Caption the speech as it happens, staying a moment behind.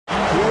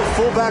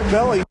fullback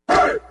belly.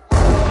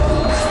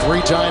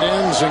 3 tight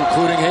ends,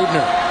 including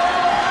Hayden.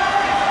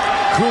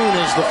 Kuhn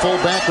is the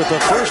fullback with the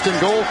first and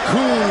goal.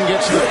 Kuhn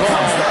gets the call.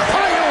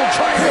 Pyle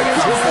trying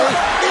his way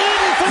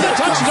in for the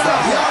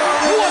touchdown.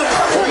 What a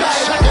great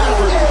second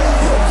effort.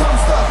 Here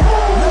comes the.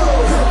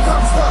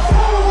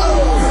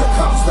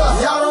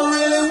 Y'all don't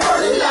really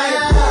want it like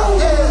that.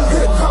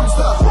 Here comes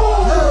the.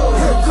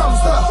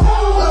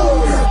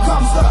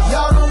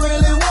 Y'all don't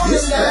really want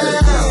it like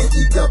that.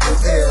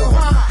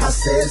 I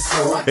said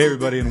so. Hey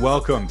everybody, and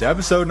welcome to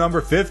episode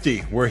number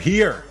 50. We're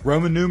here,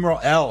 Roman numeral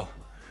L,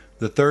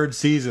 the third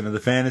season of the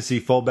Fantasy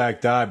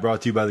Fullback Dive,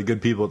 brought to you by the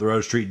good people at the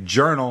Roto Street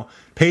Journal,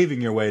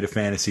 paving your way to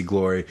fantasy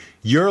glory.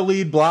 Your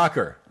lead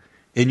blocker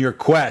in your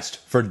quest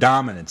for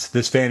dominance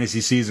this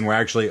fantasy season. We're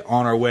actually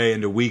on our way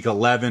into week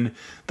 11.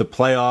 The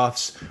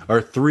playoffs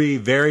are 3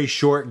 very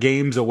short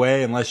games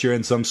away, unless you're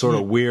in some sort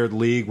of weird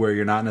league where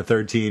you're not in a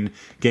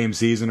 13-game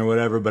season or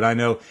whatever. But I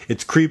know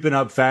it's creeping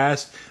up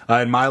fast.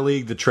 In my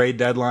league, the trade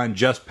deadline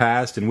just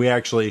passed, and we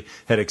actually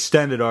had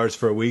extended ours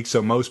for a week,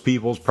 so most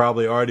people's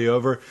probably already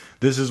over.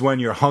 This is when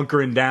you're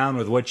hunkering down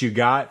with what you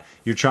got.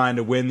 You're trying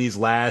to win these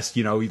last,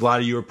 a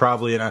lot of you are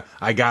probably in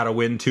I got to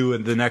win 2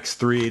 in the next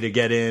 3 to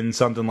get in,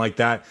 something like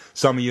that.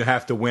 Some of you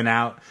have to win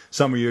out.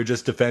 Some of you are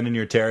just defending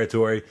your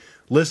territory.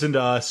 Listen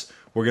to us.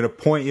 We're going to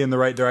point you in the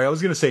right direction. I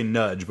was going to say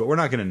nudge, but we're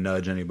not going to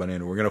nudge anybody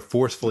in. We're going to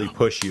forcefully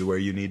push you where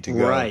you need to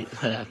go. Right.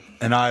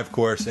 And I, of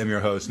course, am your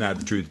host, Nat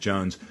the Truth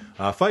Jones.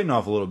 Fighting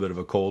off a little bit of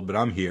a cold, but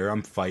I'm here.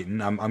 I'm fighting.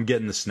 I'm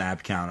getting the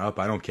snap count up.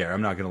 I don't care.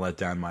 I'm not going to let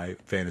down my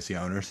fantasy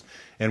owners.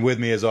 And with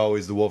me, as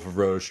always, the Wolf of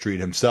Roto Street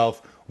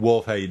himself.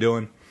 Wolf, how you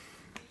doing?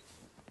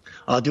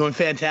 Doing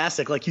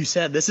fantastic. Like you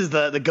said, this is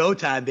the go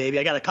time, baby.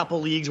 I got a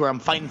couple leagues where I'm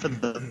fighting for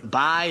the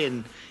bye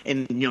and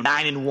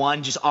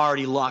 9-1, just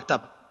already locked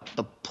up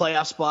the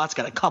playoff spots.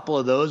 Got a couple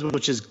of those,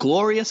 which is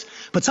glorious.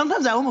 But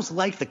sometimes I almost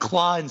like the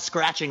claw and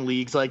scratching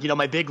leagues. Like,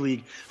 my big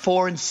league,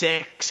 4 and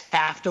 6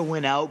 have to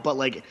win out, but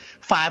like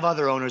 5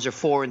 other owners are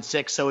 4 and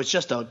 6, so it's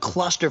just a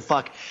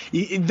clusterfuck.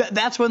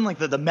 That's when like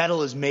the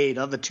medal is made.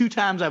 Of the 2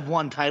 times I've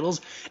won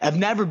titles, I've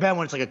never been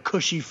when it's like a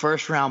cushy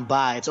first round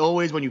bye. It's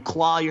always when you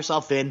claw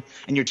yourself in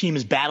and your team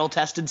is battle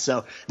tested.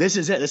 So this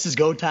is it. This is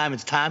go time.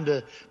 It's time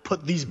to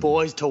put these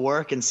boys to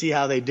work and see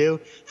how they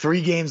do.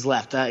 3 games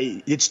left.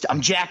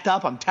 I'm jacked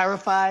up. I'm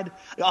terrified.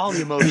 All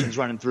the emotions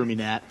running through me,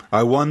 Nat.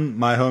 I won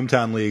my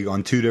hometown league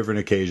on 2 different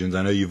occasions.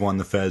 I know you've won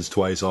the Fez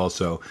twice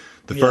also.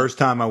 The first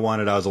time I won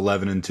it, I was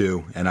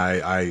 11-2, and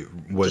I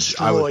was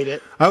destroyed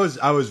it. I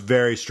was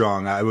very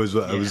strong. I was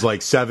like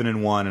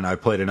 7-1, and I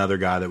played another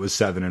guy that was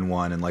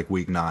 7-1 in like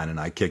week 9, and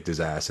I kicked his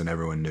ass, and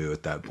everyone knew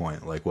at that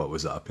point like what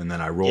was up. And then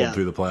I rolled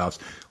through the playoffs.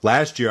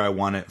 Last year, I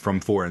won it from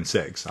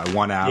 4-6. I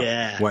won out,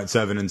 went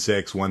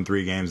 7-6, won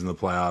 3 games in the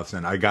playoffs,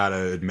 and I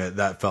gotta admit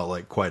that felt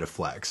like quite a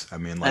flex. I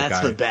mean, like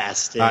that's the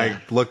best. Yeah. I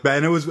looked back,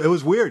 and it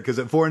was weird because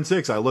at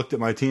 4-6, I looked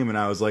at my team and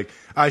I was like,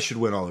 I should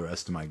win all the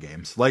rest of my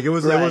games. Like it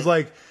was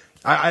like.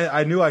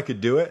 I knew I could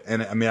do it,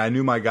 and I mean I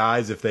knew my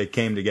guys, if they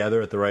came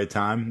together at the right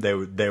time,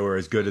 they were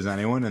as good as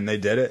anyone, and they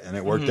did it, and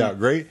it worked out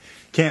great.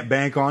 Can't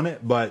bank on it,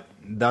 but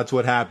that's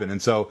what happened.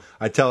 And so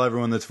I tell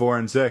everyone that's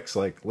 4-6,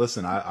 like,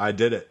 listen, I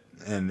did it,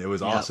 and it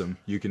was awesome.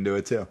 You can do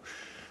it too.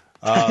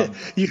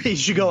 You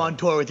should go on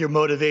tour with your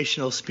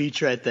motivational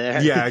speech right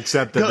there. Yeah,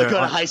 except that go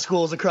to high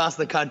schools across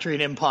the country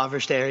in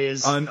impoverished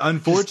areas.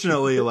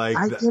 Unfortunately, like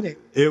I did it.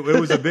 It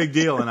was a big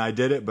deal, and I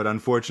did it. But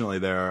unfortunately,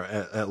 there are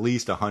at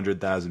least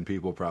 100,000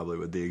 people probably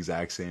with the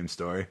exact same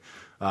story.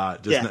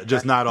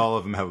 Just not all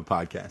of them have a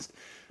podcast.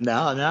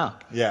 No.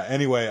 Yeah.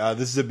 Anyway,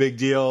 this is a big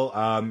deal.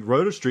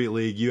 Roto Street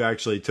League, you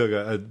actually took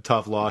a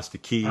tough loss to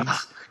Keys.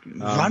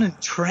 Running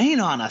train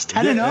on us,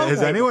 10-0.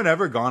 Has anyone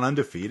ever gone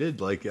undefeated?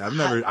 Like I've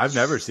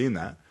never seen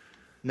that.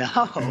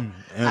 No,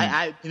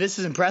 this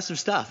is impressive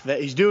stuff.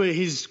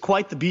 He's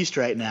quite the beast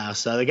right now.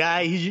 So the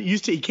guy,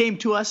 he came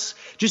to us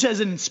just as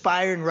an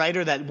inspiring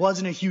writer that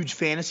wasn't a huge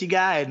fantasy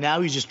guy, and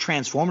now he's just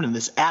transformed into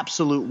this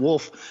absolute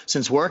wolf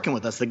since working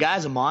with us. The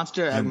guy's a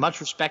monster. I have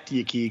much respect to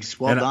you, Keegs.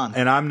 Well done.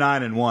 And I'm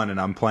 9-1,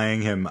 and I'm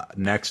playing him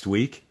next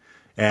week.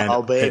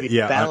 And, baby,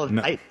 Battle of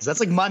Nights.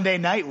 That's like Monday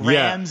night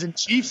Rams and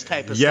Chiefs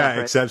type of stuff.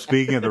 Yeah, except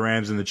speaking of the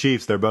Rams and the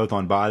Chiefs, they're both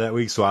on bye that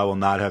week, so I will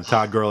not have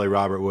Todd Gurley,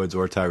 Robert Woods,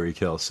 or Tyreek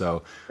Hill.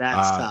 So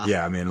that's tough.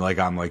 Yeah, I mean, like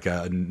I'm like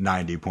a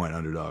 90-point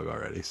underdog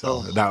already.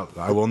 So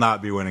I will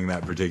not be winning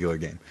that particular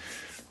game.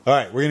 All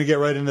right, we're going to get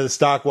right into the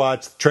stock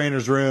watch, the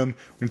trainer's room.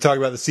 We're going to talk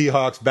about the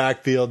Seahawks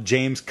backfield,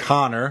 James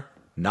Conner,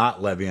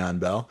 not Le'Veon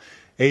Bell.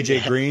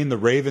 A.J. Green, the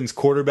Ravens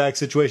quarterback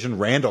situation,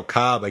 Randall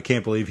Cobb. I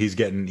can't believe he's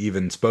getting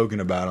even spoken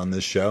about on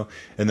this show.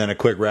 And then a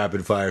quick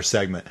rapid-fire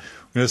segment.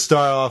 We're going to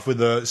start off with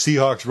the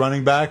Seahawks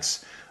running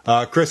backs.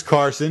 Chris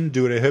Carson,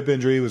 due to a hip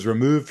injury, was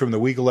removed from the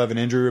Week 11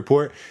 injury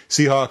report.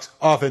 Seahawks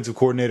offensive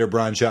coordinator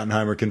Brian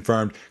Schottenheimer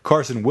confirmed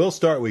Carson will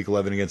start Week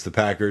 11 against the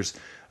Packers.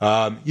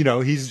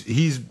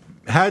 He's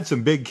had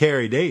some big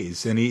carry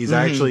days, and he's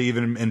actually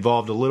even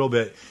involved a little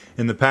bit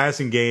in the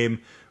passing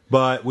game.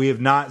 But we have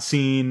not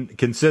seen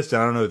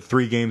consistent. I don't know,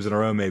 3 games in a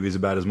row maybe is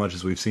about as much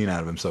as we've seen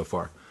out of him so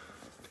far.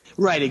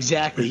 Right,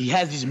 exactly. He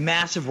has these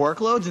massive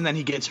workloads, and then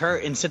he gets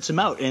hurt and sits him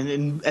out.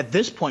 And at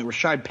this point,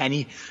 Rashard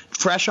Penny,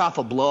 fresh off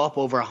a blow-up,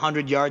 over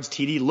 100 yards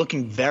TD,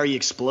 looking very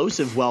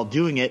explosive while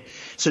doing it.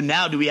 So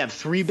now do we have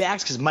three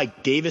backs because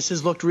Mike Davis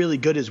has looked really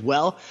good as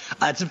well?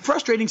 It's a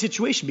frustrating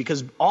situation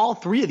because all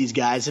three of these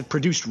guys have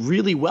produced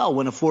really well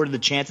when afforded the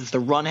chance. It's the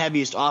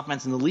run-heaviest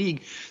offense in the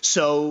league.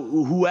 So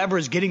whoever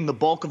is getting the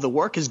bulk of the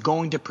work is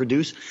going to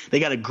produce. They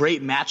got a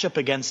great matchup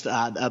against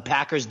a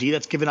Packers D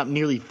that's given up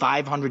nearly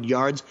 500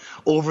 yards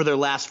over their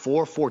last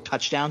four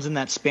touchdowns in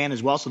that span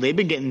as well. So they've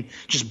been getting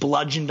just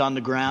bludgeoned on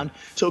the ground.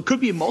 So it could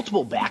be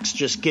multiple backs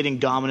just getting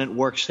dominant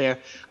works there.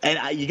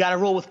 And you got to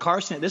roll with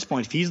Carson at this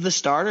point. If he's the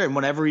starter, and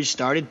whenever he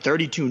started,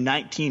 32,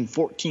 19,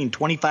 14,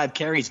 25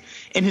 carries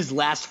in his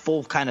last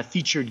full kind of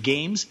featured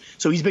games.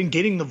 So he's been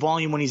getting the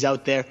volume when he's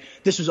out there.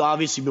 This was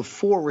obviously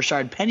before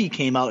Rashard Penny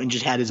came out and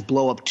just had his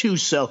blow up too.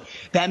 So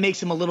that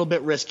makes him a little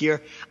bit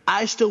riskier.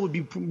 I still would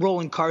be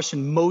rolling Carson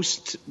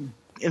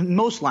in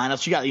most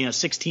lineups. You got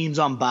 6 teams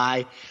on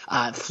bye.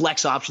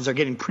 Flex options are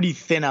getting pretty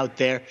thin out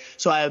there,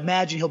 so I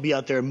imagine he'll be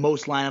out there in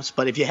most lineups.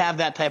 But if you have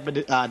that type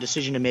of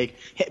decision to make,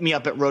 hit me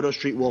up at Roto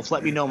Street Wolf.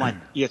 Let me know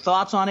your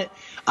thoughts on it.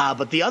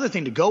 But the other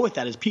thing to go with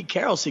that is Pete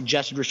Carroll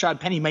suggested Rashard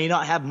Penny may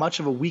not have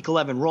much of a Week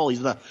 11 role.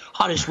 He's the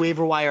hottest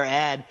waiver wire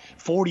ad.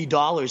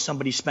 $40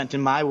 somebody spent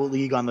in my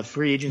league on the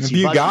free agency.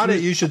 If you budget. got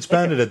it, you should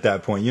spend it at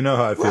that point. You know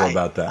how I feel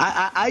about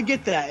that. I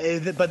get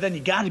that, but then you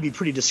got to be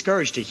pretty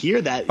discouraged to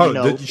hear that.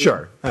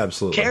 Sure,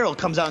 absolutely. Carroll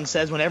comes out and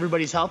says when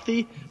everybody's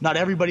healthy, not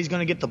everybody's going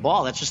to get the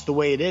ball. That's just the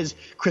way it is.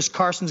 Chris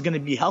Carson's going to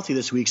be healthy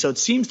this week. So it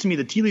seems to me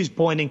the tea leaves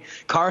pointing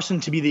Carson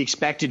to be the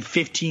expected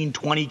 15,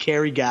 20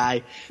 carry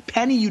guy.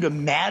 Penny, you'd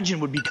imagine,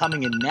 would be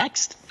coming in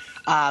next.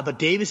 But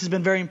Davis has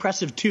been very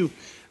impressive too.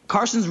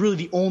 Carson's really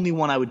the only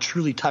one I would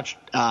truly trust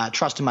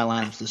in my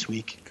lineups this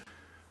week.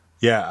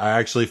 Yeah, I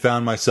actually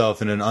found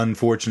myself in an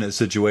unfortunate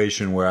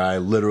situation where I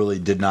literally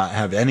did not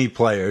have any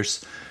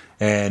players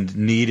and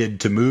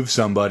needed to move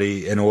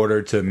somebody in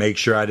order to make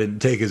sure I didn't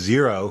take a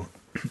zero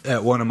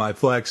at one of my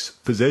flex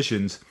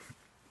positions.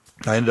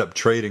 I ended up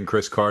trading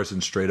Chris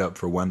Carson straight up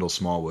for Wendell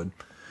Smallwood.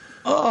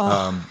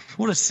 Oh,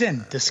 what a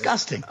sin.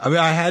 Disgusting. I mean,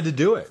 I had to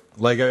do it.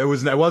 Like, it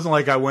wasn't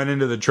like I went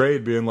into the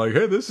trade being like,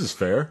 hey, this is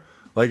fair.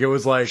 Like, it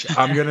was like,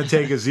 I'm going to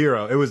take a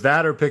zero. It was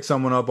that or pick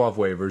someone up off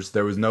waivers.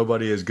 There was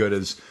nobody as good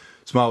as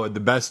Smallwood. The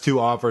best two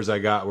offers I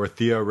got were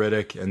Theo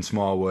Riddick and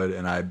Smallwood,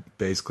 and I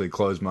basically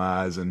closed my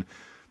eyes and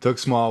took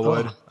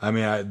Smallwood. Oh. I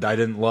mean, I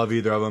didn't love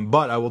either of them,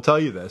 but I will tell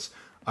you this.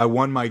 I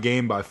won my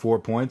game by 4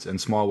 points, and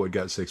Smallwood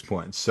got 6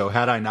 points. So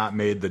had I not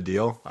made the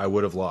deal, I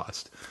would have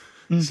lost.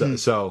 Mm-hmm.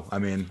 So I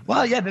mean...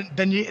 Well, yeah,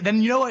 then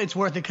you know what? It's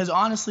worth it because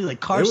honestly, like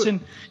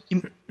Carson,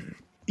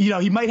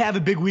 he might have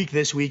a big week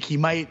this week. He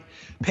might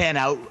pan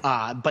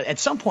out, but at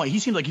some point he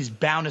seems like he's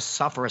bound to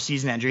suffer a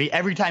season injury.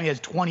 Every time he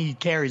has 20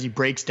 carries, he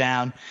breaks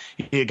down.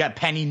 You got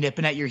Penny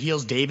nipping at your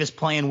heels, Davis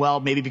playing well,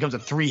 maybe becomes a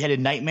three-headed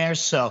nightmare.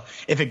 So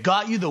if it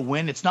got you the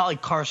win, it's not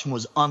like Carson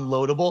was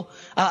unloadable.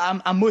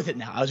 I'm with it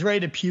now. I was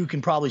ready to puke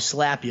and probably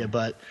slap you,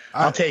 but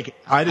I'll take it.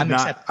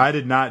 I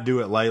did not do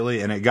it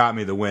lightly, and it got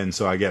me the win.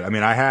 So I get it. I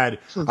mean, I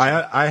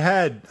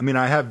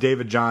have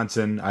David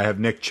Johnson, I have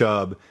Nick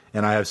Chubb,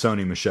 and I have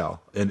Sony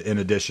Michel in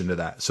addition to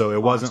that. So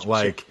it wasn't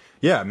like,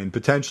 yeah, I mean,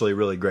 potentially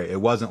really great.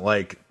 It wasn't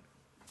like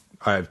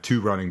I have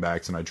 2 running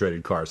backs and I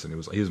traded Carson. He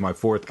was my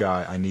 4th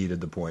guy. I needed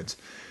the points.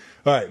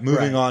 All right,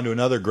 moving on to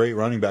another great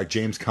running back,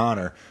 James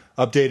Conner.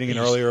 Updating an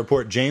earlier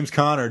report, James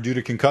Conner, due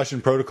to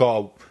concussion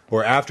protocol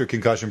or after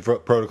concussion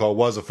protocol,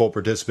 was a full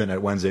participant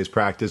at Wednesday's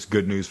practice.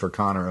 Good news for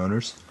Conner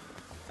owners.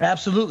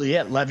 Absolutely,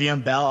 yeah.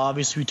 Le'Veon Bell,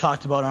 obviously, we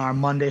talked about on our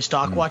Monday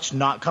Stock Watch,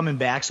 not coming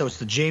back. So it's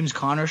the James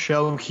Conner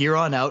show here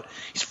on out.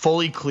 He's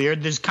fully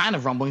cleared. There's kind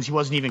of rumblings. He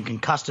wasn't even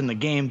concussed in the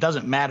game.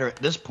 Doesn't matter at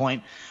this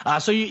point.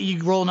 So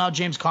you roll out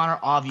James Conner,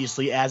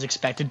 obviously, as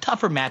expected.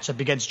 Tougher matchup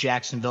against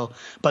Jacksonville,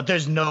 but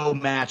there's no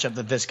matchup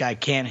that this guy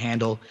can't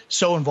handle.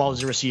 So involved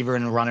as a receiver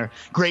and a runner.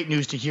 Great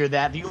news to hear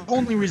that. The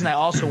only reason I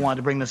also wanted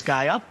to bring this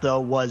guy up,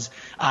 though, was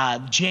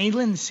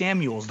Jalen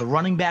Samuels, the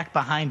running back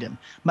behind him.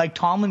 Mike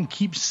Tomlin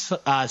keeps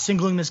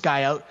singling this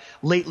guy out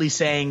lately,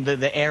 saying that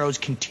the arrow's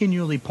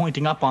continually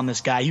pointing up on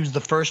this guy. He was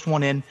the first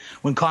one in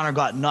when Conner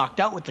got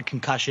knocked out with the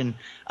concussion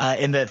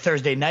in the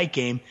Thursday night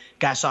game.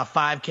 Guy saw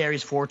 5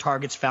 carries, 4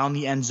 targets, found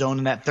the end zone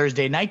in that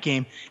Thursday night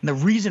game. And the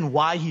reason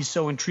why he's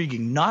so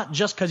intriguing, not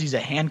just because he's a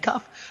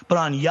handcuff, but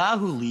on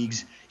Yahoo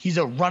leagues, he's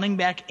a running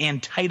back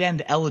and tight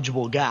end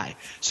eligible guy.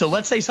 So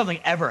let's say something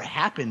ever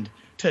happened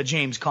to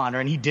James Conner,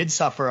 and he did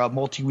suffer a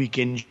multi-week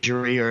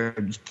injury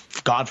or,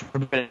 God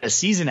forbid, a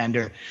season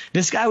ender,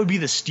 this guy would be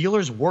the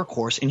Steelers'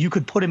 workhorse, and you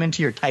could put him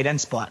into your tight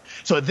end spot.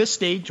 So at this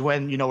stage,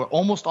 when we're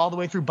almost all the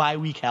way through bye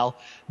week hell,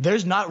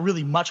 there's not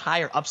really much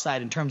higher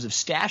upside in terms of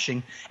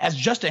stashing. As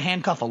just a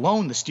handcuff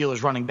alone, the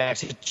Steelers' running back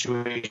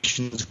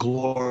situation is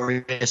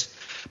glorious.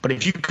 But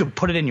if you could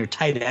put it in your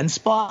tight end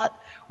spot,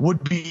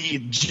 would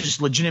be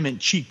just legitimate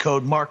cheat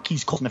code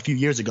Marquise Colton a few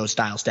years ago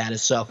style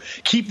status. So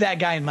keep that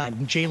guy in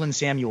mind. Jalen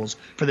Samuels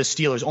for the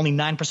Steelers, only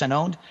 9%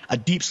 owned, a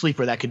deep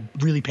sleeper that could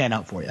really pan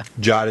out for you.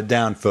 Jot it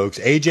down, folks.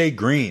 AJ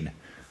Green.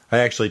 I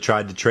actually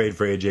tried to trade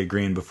for AJ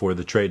Green before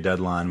the trade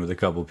deadline with a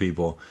couple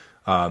people,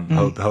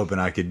 hoping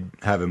I could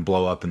have him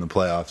blow up in the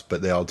playoffs,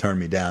 but they all turned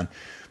me down.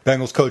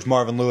 Bengals coach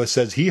Marvin Lewis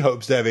says he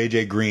hopes to have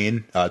AJ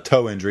Green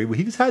toe injury. Well,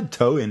 he's had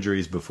toe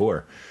injuries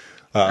before.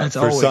 That's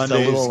for always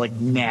Sundays, a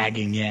little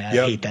nagging. Yeah,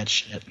 yep. I hate that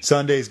shit.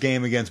 Sunday's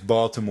game against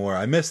Baltimore.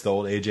 I missed the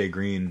old AJ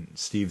Green,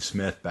 Steve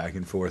Smith back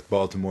and forth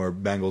Baltimore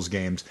Bengals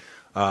games.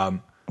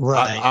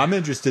 Right. I'm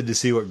interested to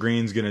see what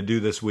Green's going to do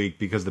this week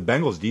because the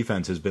Bengals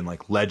defense has been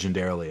like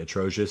legendarily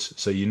atrocious.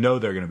 So they're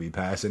going to be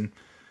passing.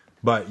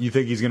 But you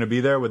think he's going to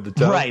be there with the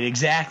toe? Right,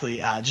 exactly.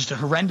 Just a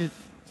horrendous.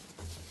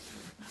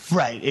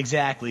 Right,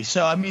 exactly.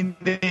 So, I mean,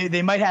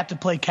 they might have to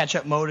play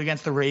catch-up mode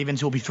against the Ravens,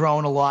 who will be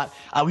throwing a lot.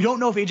 We don't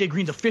know if A.J.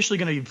 Green's officially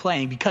going to be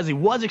playing because he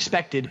was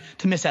expected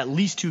to miss at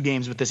least 2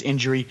 games with this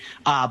injury.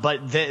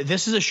 But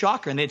this is a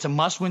shocker, and it's a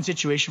must-win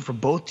situation for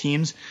both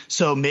teams.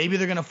 So maybe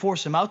they're going to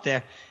force him out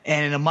there.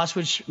 And in a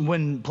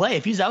must-win play,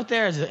 if he's out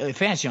there as a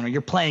fantasy owner,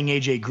 you're playing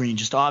A.J. Green.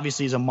 Just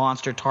obviously he's a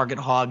monster target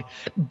hog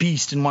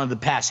beast and one of the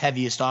past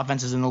heaviest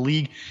offenses in the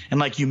league. And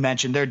like you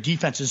mentioned, their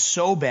defense is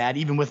so bad,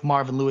 even with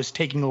Marvin Lewis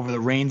taking over the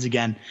reins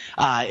again.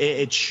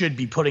 It should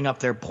be putting up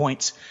their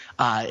points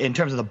in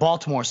terms of the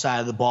Baltimore side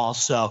of the ball.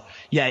 So,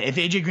 yeah, if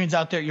A.J. Green's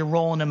out there, you're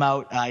rolling him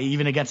out,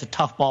 even against a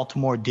tough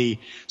Baltimore D.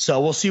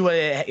 So we'll see what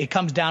it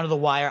comes down to the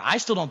wire. I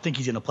still don't think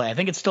he's going to play. I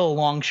think it's still a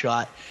long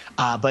shot.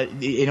 But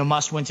in a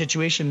must-win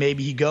situation,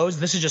 maybe he goes.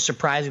 This is just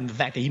surprising, the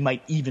fact that he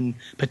might even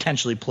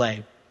potentially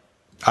play.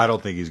 I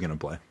don't think he's going to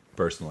play,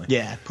 personally.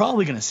 Yeah,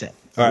 probably going to sit.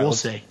 All right, we'll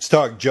see. Let's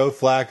talk Joe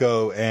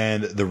Flacco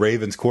and the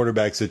Ravens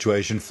quarterback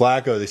situation.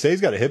 Flacco, they say he's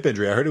got a hip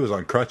injury. I heard he was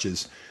on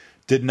crutches.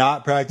 Did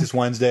not practice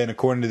Wednesday, and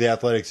according to the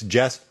Athletics,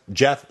 Jeff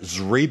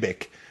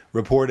Zrebiec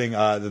reporting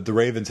that the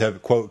Ravens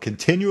have, quote,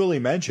 continually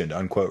mentioned,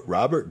 unquote,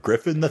 Robert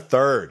Griffin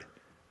III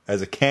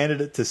as a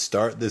candidate to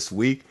start this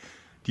week.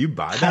 Do you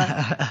buy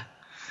that?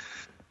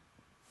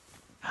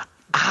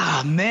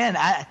 Man,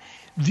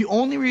 the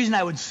only reason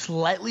I would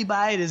slightly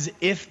buy it is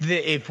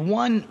if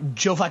one,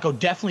 Joe Flacco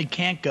definitely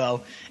can't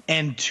go,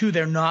 and 2,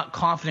 they're not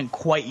confident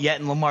quite yet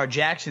in Lamar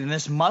Jackson in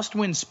this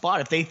must-win spot.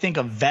 If they think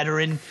a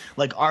veteran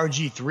like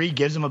RG3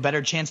 gives them a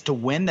better chance to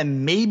win,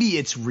 then maybe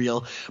it's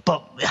real.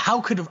 But how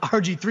could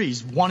RG3?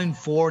 He's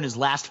 1-4 in his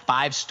last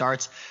 5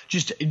 starts.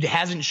 Just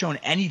hasn't shown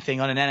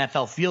anything on an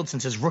NFL field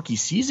since his rookie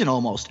season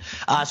almost.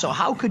 So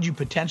how could you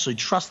potentially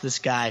trust this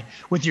guy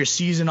with your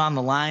season on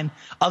the line,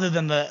 other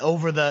than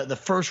the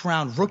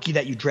first-round rookie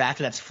that you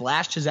drafted that's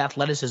flashed his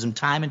athleticism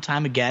time and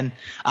time again?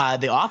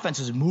 The offense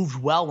has moved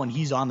well when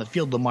he's on the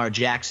field, Lamar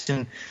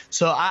Jackson.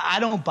 So I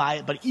don't buy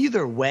it. But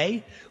either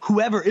way,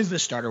 whoever is the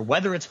starter,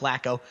 whether it's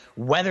Flacco,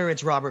 whether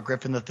it's Robert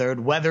Griffin III,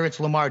 whether it's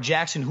Lamar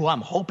Jackson, who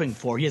I'm hoping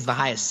for, he has the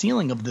highest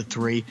ceiling of the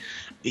 3,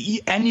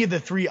 any of the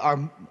 3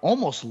 are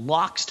almost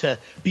locks to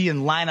be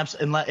in lineups,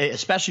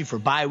 especially for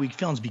bye week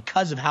films,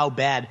 because of how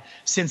bad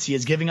Cincy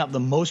is, giving up the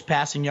most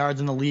passing yards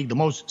in the league,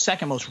 the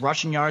second most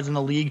rushing yards in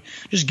the league,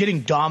 just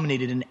getting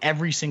dominated in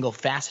every single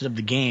facet of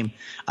the game.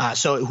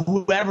 So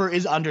whoever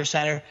is under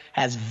center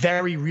has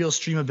very real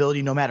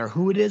streamability no matter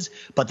who it is,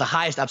 but the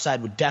highest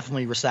upside would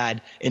definitely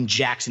reside in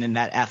Jackson and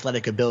that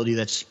athletic ability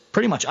that's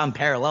pretty much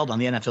unparalleled on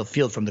the NFL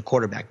field from the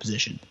quarterback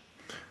position.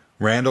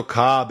 Randall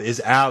Cobb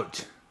is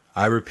out.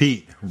 I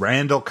repeat,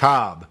 Randall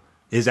Cobb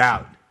is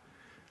out.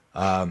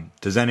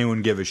 Does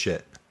anyone give a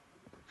shit?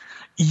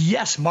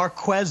 Yes,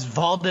 Marquez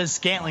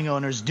Valdez-Scantling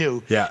owners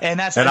do. Yeah,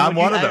 and I'm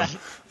one of them.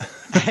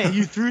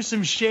 You threw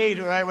some shade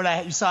right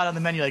when you saw it on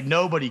the menu, like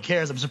nobody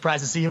cares. I'm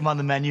surprised to see him on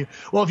the menu.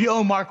 Well, if you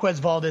own Marquez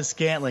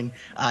Valdez-Scantling,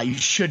 you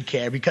should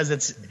care, because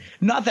it's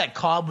not that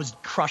Cobb was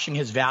crushing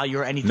his value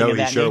or anything of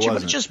that nature,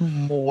 but just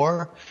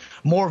more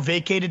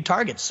vacated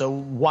targets. So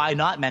why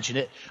not mention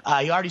it?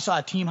 He already saw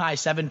a team-high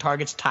 7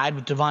 targets, tied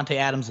with Devontae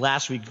Adams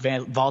last week.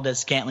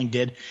 Valdez-Scantling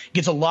did.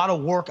 Gets a lot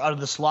of work out of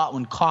the slot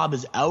when Cobb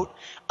is out,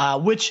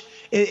 which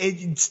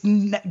it's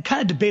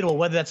kind of debatable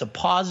whether that's a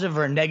positive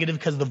or a negative,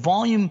 because the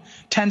volume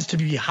tends to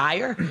be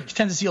higher. You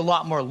tend to see a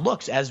lot more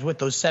looks, as with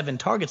those 7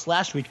 targets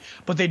last week,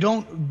 but they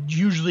don't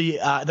usually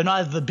they're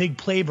not the big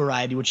play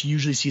variety, which he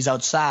usually sees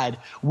outside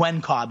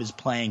when Cobb is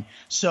playing.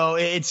 So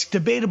it's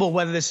debatable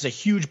whether this is a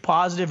huge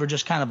positive or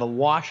just kind of a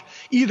wash.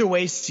 Either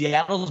way,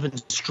 Seattle's been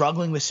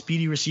struggling with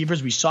speedy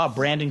receivers. We saw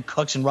Brandon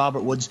Cooks and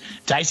Robert Woods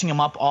dicing him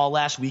up all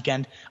last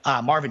weekend.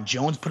 Marvin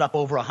Jones put up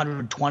over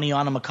 120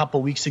 on him a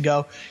couple weeks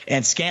ago,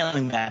 and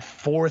Scantling that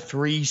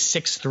 4.3,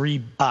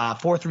 6.3,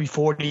 4.3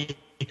 40.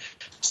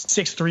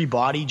 6'3"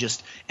 body,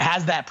 just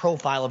has that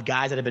profile of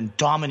guys that have been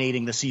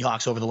dominating the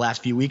Seahawks over the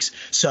last few weeks.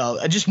 So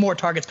just more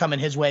targets coming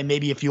his way.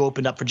 Maybe if you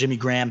opened up for Jimmy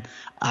Graham,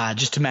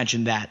 just to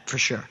mention that for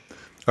sure.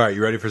 All right,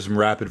 you ready for some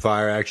rapid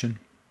fire action?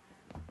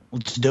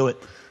 Let's do it.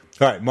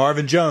 All right,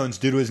 Marvin Jones,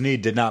 due to his knee,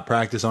 did not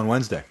practice on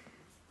Wednesday.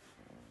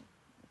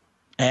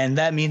 And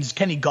that means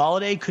Kenny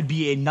Golladay could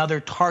be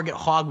another target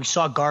hog. We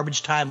saw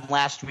garbage time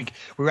last week.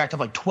 We racked up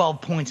like 12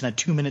 points in a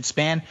 2-minute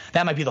span.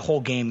 That might be the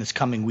whole game this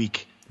coming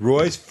week.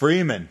 Royce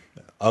Freeman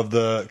of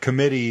the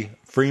committee,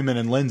 Freeman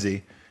and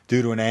Lindsay,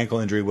 due to an ankle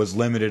injury, was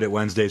limited at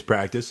Wednesday's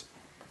practice.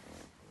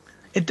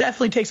 It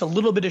definitely takes a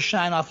little bit of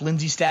shine off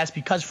Lindsey's stats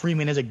because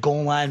Freeman is a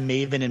goal line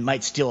maven and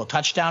might steal a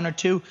touchdown or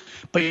two,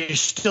 but you're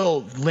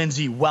still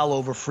Lindsey well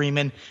over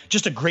Freeman.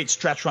 Just a great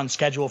stretch run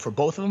schedule for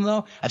both of them,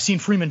 though. I've seen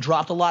Freeman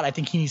dropped a lot. I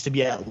think he needs to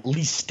be at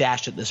least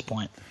stashed at this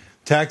point.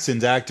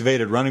 Texans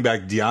activated running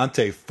back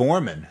Deontay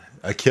Foreman,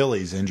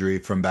 Achilles injury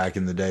from back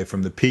in the day,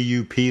 from the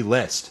PUP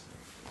list.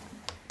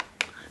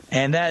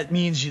 And that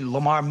means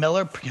Lamar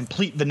Miller,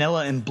 complete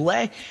vanilla and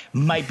Blay,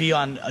 might be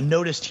on a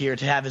notice here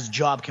to have his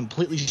job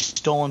completely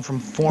stolen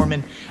from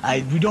Foreman.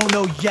 We don't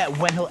know yet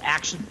when he'll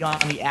actually be on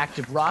the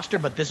active roster,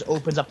 but this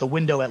opens up the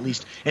window at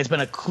least. It's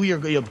been a clear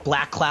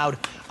black cloud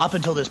up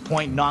until this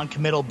point,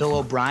 non-committal Bill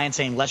O'Brien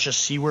saying, let's just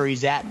see where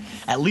he's at.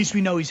 At least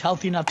we know he's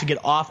healthy enough to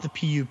get off the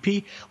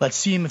PUP. Let's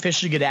see him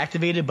officially get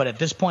activated, but at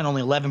this point,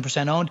 only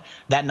 11% owned.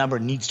 That number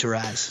needs to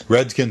rise.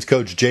 Redskins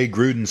coach Jay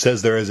Gruden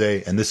says there is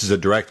and this is a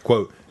direct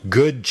quote,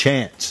 good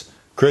chance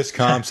Chris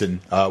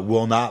Thompson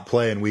will not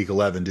play in Week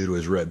 11 due to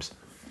his ribs.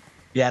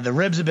 Yeah, the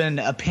ribs have been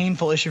a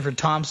painful issue for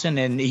Thompson,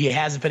 and he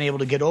hasn't been able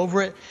to get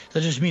over it. So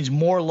it just means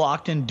more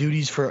locked-in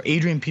duties for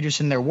Adrian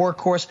Peterson, their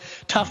workhorse.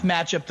 Tough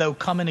matchup, though,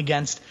 coming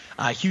against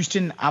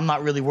Houston. I'm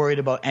not really worried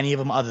about any of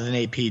them other than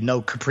AP.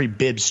 No Capri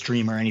Bibbs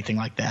stream or anything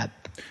like that.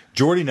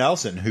 Jordy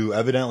Nelson, who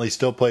evidently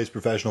still plays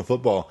professional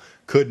football,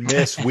 could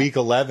miss Week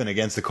 11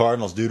 against the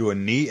Cardinals due to a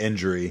knee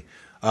injury.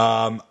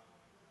 I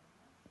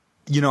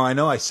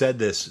know I said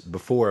this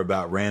before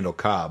about Randall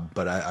Cobb,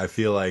 but I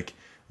feel like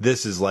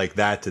this is like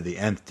that to the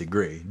nth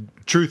degree.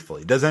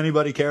 Truthfully, does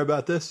anybody care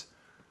about this?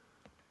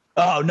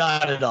 Oh,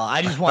 not at all.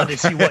 I just wanted to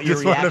see what your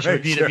reaction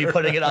would be to me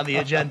putting it on the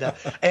agenda.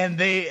 And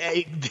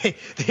they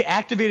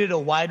activated a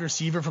wide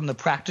receiver from the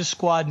practice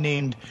squad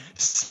named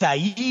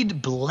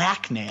Saeed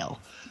Blacknail.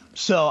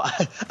 So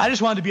I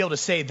just wanted to be able to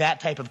say that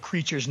type of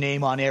creature's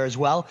name on air as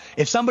well.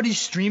 If somebody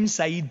streams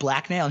Saeed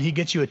Blacknail and he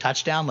gets you a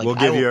touchdown, like, we'll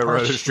give you a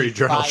Roto Street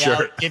Journal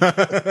shirt.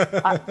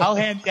 I'll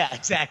hand, yeah,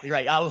 exactly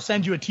right. I will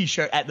send you a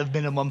T-shirt at the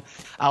minimum.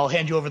 I'll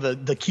hand you over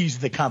the keys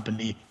to the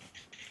company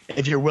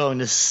if you're willing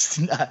to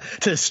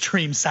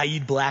stream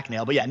Saeed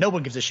Blacknail. But yeah, no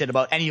one gives a shit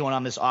about anyone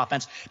on this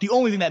offense. The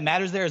only thing that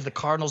matters there is the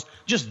Cardinals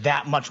just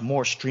that much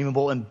more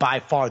streamable and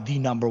by far the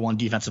number one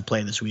defensive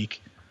play this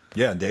week.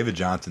 Yeah, David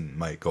Johnson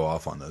might go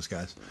off on those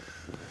guys.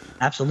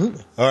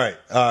 Absolutely. All right,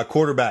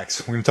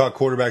 quarterbacks. We're going to talk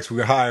quarterbacks. We're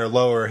going to higher,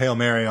 lower, Hail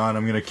Mary on.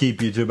 I'm going to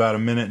keep you to about a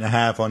minute and a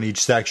half on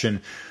each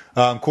section.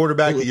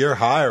 Quarterback that you're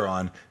higher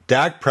on,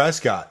 Dak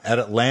Prescott at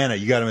Atlanta.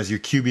 You got him as your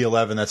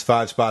QB11. That's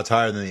 5 spots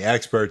higher than the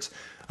experts.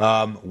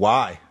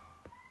 Why?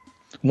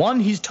 One,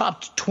 he's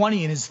topped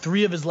 20 in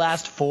 3 of his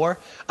last 4,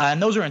 and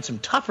those are in some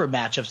tougher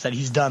matchups that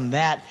he's done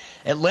that.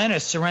 Atlanta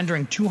is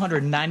surrendering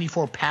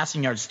 294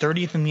 passing yards,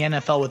 30th in the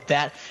NFL with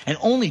that, and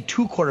only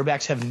 2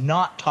 quarterbacks have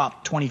not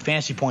topped 20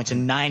 fantasy points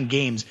in 9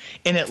 games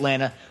in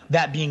Atlanta,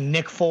 that being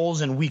Nick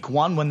Foles in Week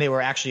 1 when they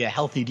were actually a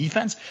healthy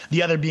defense,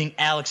 the other being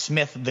Alex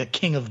Smith, the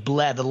king of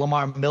bled, the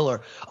Lamar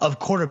Miller of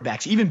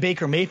quarterbacks. Even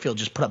Baker Mayfield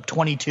just put up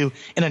 22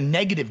 in a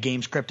negative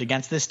game script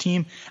against this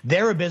team.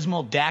 They're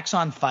abysmal. Dak's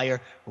on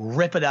fire.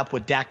 Rip it up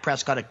with Dak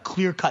Prescott, a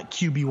clear-cut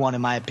QB1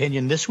 in my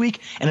opinion this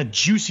week, and a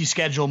juicy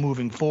schedule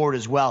moving forward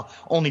as well.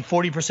 Only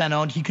 40%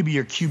 owned. He could be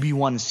your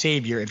QB1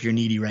 savior if you're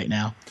needy right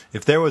now.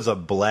 If there was a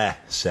bleh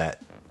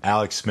set,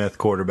 Alex Smith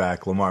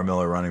quarterback, Lamar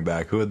Miller running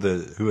back, who would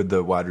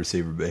the wide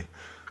receiver be?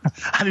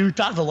 I mean, we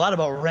talked a lot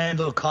about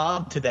Randall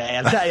Cobb today.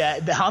 I'm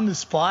telling you, on the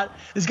spot,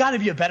 there's got to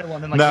be a better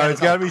one than like. No,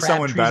 it's got to be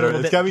someone better.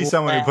 It's got to be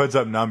someone who puts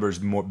up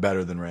numbers more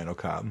better than Randall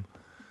Cobb.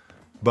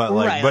 But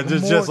like, right, but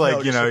it's just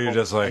like, you're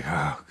just like,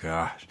 oh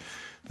gosh.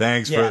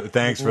 Thanks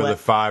for the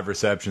 5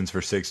 receptions for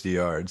 60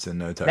 yards and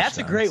no touchdowns. That's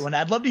a great one.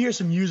 I'd love to hear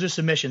some user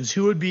submissions.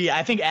 Who would be?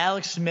 I think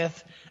Alex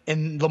Smith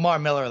and Lamar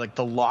Miller are like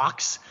the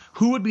locks.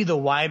 Who would be the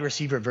wide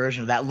receiver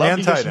version of that? Love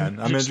and tight end.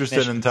 I'm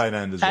interested in tight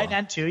end as well. Tight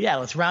end too. Yeah,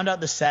 let's round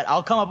out the set.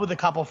 I'll come up with a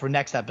couple for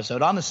next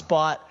episode. On the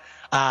spot,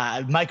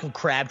 Michael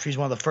Crabtree's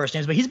one of the first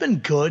names, but he's been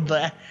good.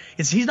 But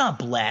he's not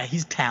blah.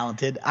 He's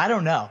talented. I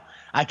don't know.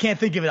 I can't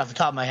think of it off the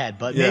top of my head,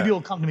 but maybe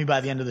it'll come to me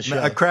by the end of the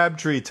show. A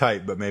Crabtree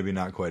type, but maybe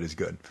not quite as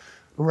good.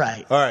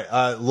 Right. All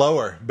right.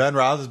 Lower, Ben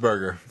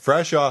Roethlisberger,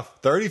 fresh off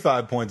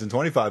 35 points and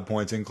 25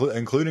 points,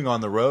 including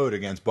on the road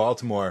against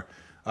Baltimore.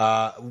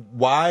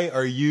 Why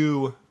are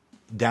you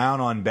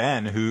down on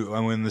Ben,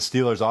 when the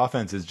Steelers'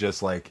 offense is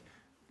just like,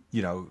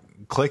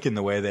 clicking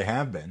the way they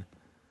have been?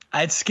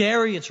 It's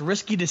scary. It's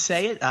risky to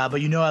say it, but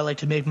I like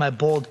to make my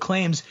bold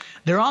claims.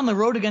 They're on the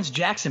road against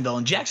Jacksonville,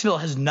 and Jacksonville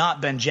has not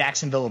been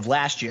Jacksonville of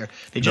last year.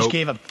 They just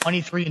gave up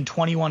 23 and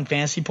 21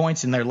 fantasy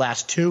points in their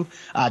last 2.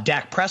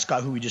 Dak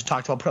Prescott, who we just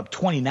talked about, put up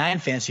 29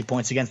 fantasy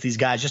points against these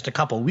guys just a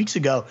couple of weeks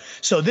ago.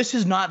 So this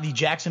is not the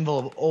Jacksonville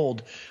of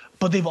old,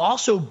 but they've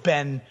also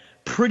been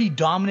pretty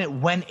dominant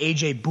when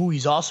A.J.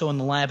 Bowie's also in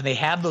the lineup, and they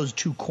have those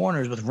 2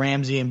 corners with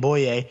Ramsey and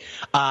Boye.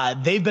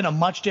 They've been a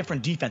much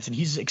different defense, and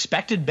he's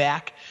expected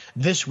back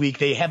this week.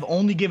 They have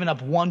only given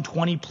up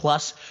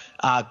 120-plus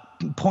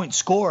point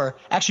scorer,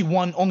 actually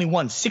only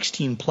one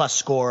 16-plus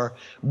scorer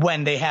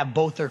when they have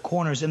both their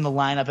corners in the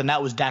lineup, and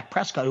that was Dak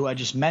Prescott, who I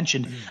just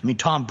mentioned. I mean,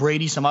 Tom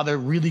Brady, some other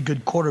really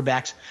good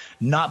quarterbacks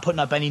not putting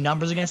up any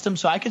numbers against him.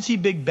 So I could see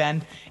Big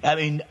Ben. I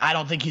mean, I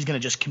don't think he's going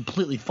to just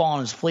completely fall on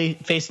his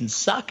face and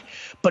suck,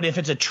 but if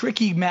it's a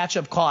tricky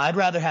matchup call, I'd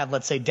rather have,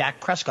 let's say, Dak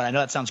Prescott. I know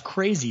that sounds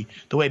crazy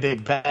the way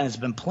Big Ben has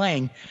been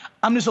playing.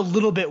 I'm just a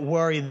little bit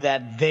worried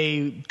that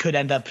they could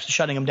end up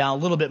shutting him down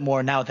a little bit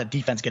more now with that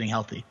defense getting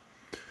healthy.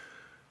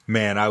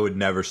 Man, I would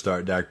never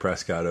start Dak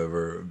Prescott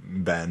over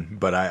Ben,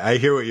 but I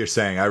hear what you're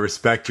saying. I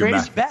respect your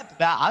crazy bet.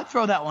 I'd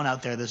throw that one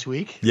out there this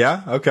week.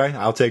 Yeah, okay.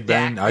 I'll take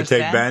Ben. I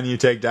take Ben. You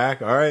take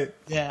Dak. All right.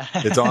 Yeah.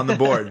 It's on the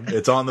board.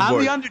 It's on the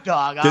board. I'm the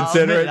underdog.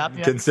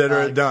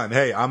 Consider it done.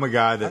 Hey, I'm a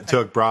guy that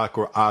took Brock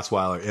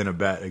Osweiler in a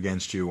bet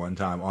against you one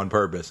time on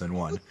purpose and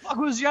won. Who the fuck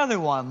was the other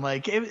one?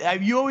 Like,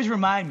 you always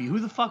remind me. Who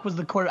the fuck was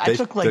the quarterback? I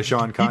took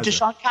DeShone Kizer.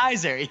 DeShone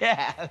Kizer.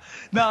 Yeah.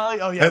 No.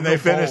 Oh yeah. And they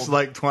finished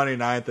like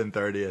 29th and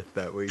 30th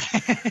that week.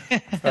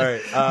 All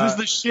right. It was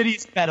the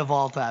shittiest bet of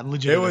all time.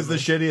 Legitimately. It was the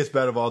shittiest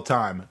bet of all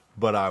time,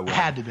 but I won.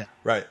 Had to be.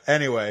 Right.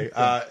 Anyway,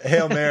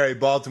 Hail Mary,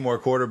 Baltimore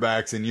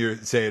quarterbacks, and you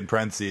say in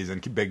parentheses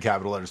and big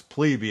capital letters,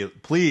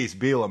 please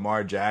be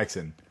Lamar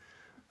Jackson.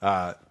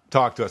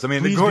 Talk to us. I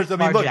mean, of course. I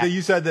mean, look,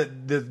 you said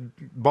that the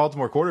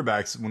Baltimore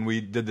quarterbacks, when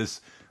we did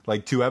this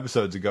like 2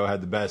 episodes ago,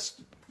 had the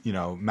best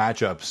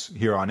matchups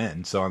here on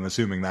in. So I'm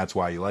assuming that's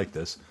why you like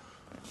this.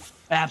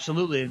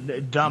 Absolutely.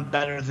 Dump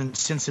better than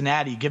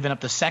Cincinnati, giving up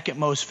the second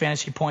most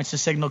fantasy points to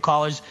signal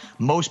callers,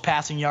 most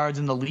passing yards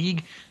in the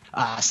league,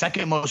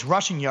 second most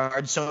rushing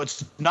yards. So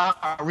it's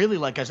not really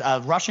like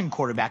a rushing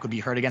quarterback would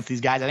be hurt against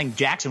these guys. I think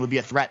Jackson would be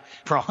a threat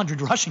for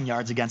 100 rushing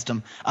yards against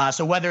them.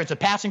 So whether it's a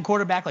passing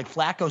quarterback like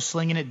Flacco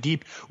slinging it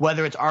deep,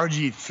 whether it's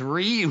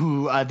RG3,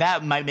 who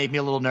that might make me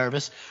a little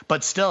nervous,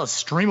 but still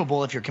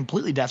streamable if you're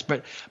completely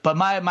desperate. But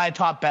my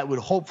top bet would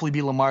hopefully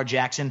be Lamar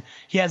Jackson.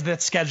 He has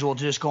that schedule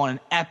to just go on an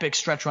epic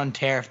stretch run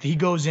tear. If he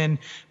goes in,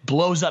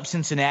 blows up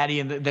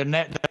Cincinnati, and they're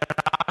not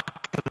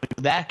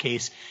that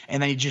case,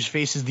 and then he just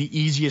faces the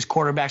easiest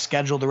quarterback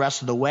schedule the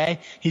rest of the way.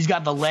 He's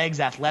got the legs,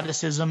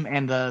 athleticism,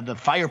 and the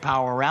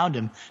firepower around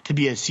him to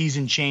be a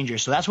season changer.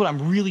 So that's what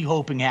I'm really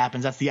hoping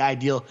happens. That's the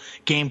ideal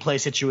gameplay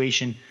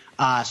situation.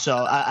 So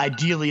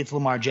ideally it's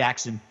Lamar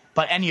Jackson,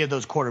 but any of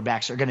those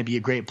quarterbacks are going to be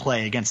a great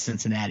play against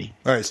Cincinnati.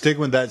 All right,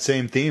 sticking with that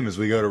same theme as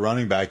we go to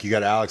running back, you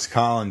got Alex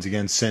Collins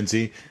against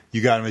Cincy.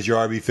 You got him as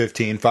your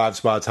RB15, 5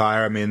 spots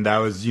higher. I mean, that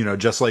was,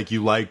 just like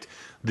you liked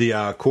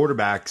the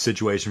quarterback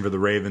situation for the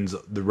Ravens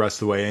the rest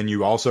of the way in.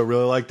 You also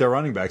really like their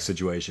running back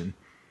situation.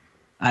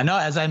 I know,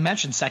 as I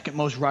mentioned, second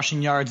most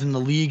rushing yards in the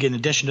league in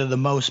addition to the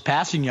most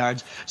passing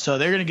yards. So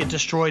they're going to get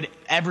destroyed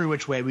every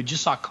which way. We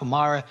just saw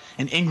Kamara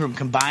and Ingram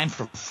combine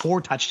for 4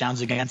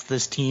 touchdowns against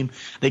this team.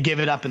 They give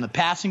it up in the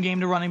passing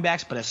game to running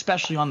backs, but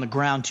especially on the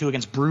ground, too,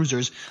 against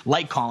bruisers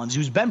like Collins,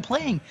 who's been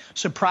playing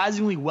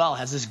surprisingly well,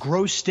 has this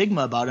gross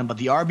stigma about him, but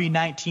the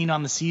RB19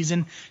 on the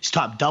season, he's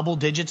topped double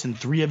digits in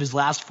 3 of his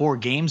last 4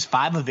 games,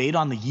 5 of 8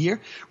 on the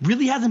year.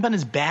 Really hasn't been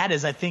as bad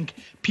as I think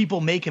people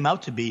make him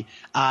out to be.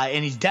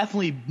 And he's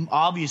definitely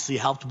obviously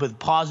helped with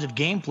positive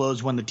game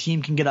flows when the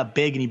team can get up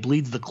big and he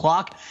bleeds the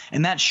clock.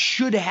 And that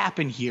should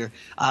happen here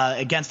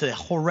against a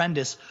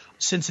horrendous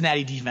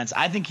Cincinnati defense.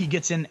 I think he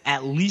gets in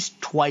at least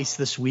twice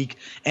this week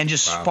and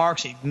just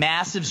sparks a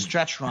massive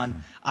stretch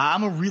run.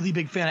 I'm a really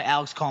big fan of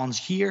Alex Collins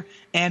here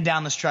and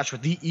down the stretch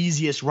with the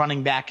easiest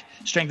running back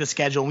strength of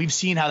schedule. We've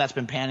seen how that's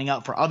been panning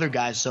out for other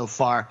guys so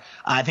far.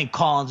 I think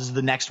Collins is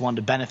the next one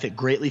to benefit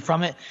greatly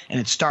from it, and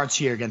it starts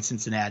here against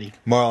Cincinnati.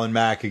 Marlon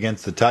Mack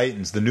against the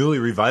Titans, the newly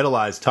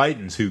revitalized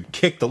Titans who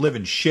kicked the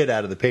living shit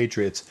out of the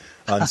Patriots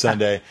on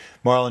Sunday.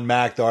 Marlon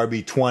Mack, the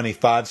RB20,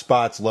 5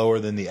 spots lower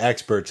than the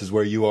experts is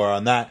where you are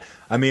on that.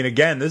 I mean,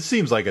 again, this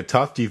seems like a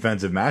tough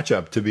defensive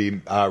matchup to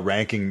be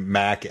ranking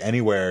Mack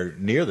anywhere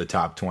near the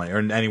top 20 or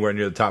anywhere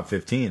near the top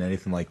 15,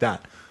 anything like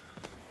that.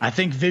 I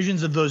think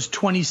visions of those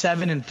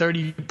 27 and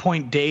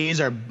 30-point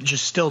days are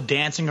just still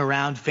dancing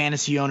around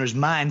fantasy owners'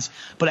 minds.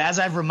 But as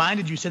I've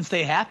reminded you since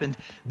they happened,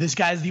 this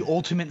guy's the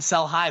ultimate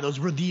sell high. Those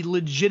were the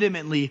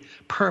legitimately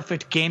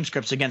perfect game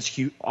scripts against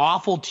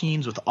awful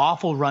teams with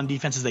awful run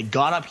defenses. They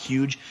got up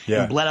huge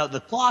and bled out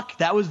the clock.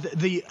 That was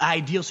the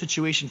ideal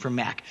situation for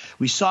Mack.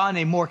 We saw in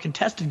a more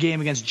contested game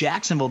against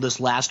Jacksonville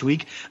this last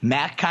week,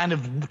 Mack kind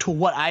of to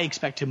what I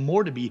expect him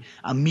more to be,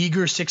 a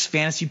meager 6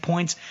 fantasy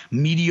points,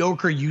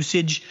 mediocre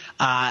usage,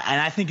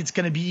 and I think it's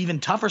going to be even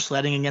tougher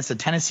sledding against a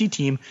Tennessee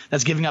team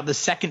that's giving up the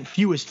second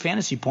fewest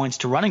fantasy points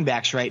to running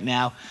backs right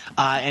now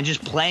and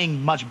just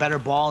playing much better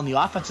ball on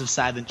the offensive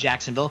side than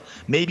Jacksonville.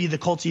 Maybe the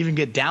Colts even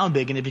get down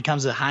big and it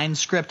becomes a Hines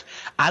script.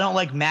 I don't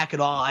like Mack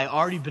at all. I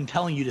already been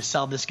telling you to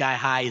sell this guy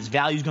high. His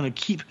value is going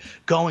to keep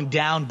going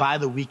down by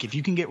the week. If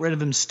you can get rid of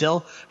him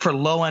still for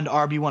low-end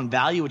RB1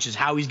 value, which is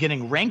how he's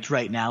getting ranked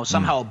right now,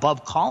 somehow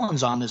above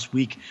Collins on this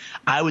week,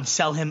 I would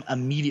sell him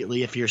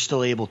immediately if you're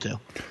still able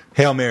to.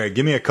 Hail Mary,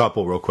 give me a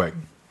couple real quick.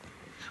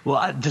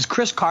 Well, does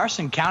Chris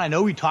Carson count? I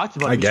know we talked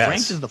about him. He's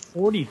ranked as the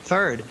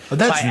 43rd. Oh,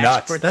 that's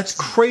nuts. That's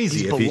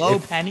crazy. He's below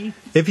Penny.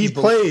 If he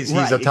plays,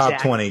 he's a top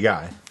 20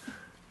 guy.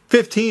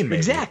 15, maybe.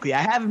 Exactly.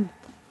 I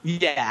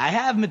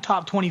have him at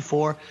top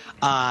 24.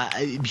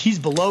 He's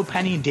below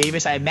Penny and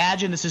Davis. I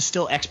imagine this is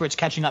still experts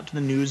catching up to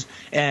the news,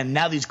 and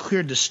now that he's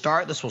cleared to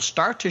start, this will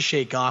start to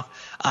shake off.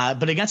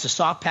 But against a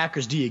soft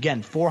Packers D,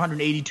 again,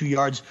 482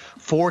 yards,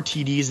 4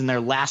 TDs in their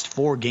last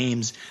 4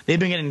 games. They've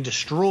been getting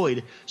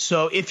destroyed.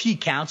 So if he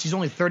counts, he's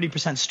only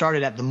 30%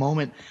 started at the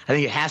moment. I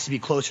think it has to be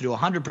closer to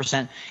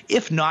 100%.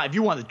 If not, if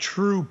you want the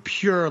true,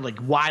 pure, like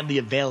widely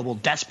available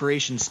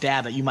desperation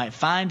stab that you might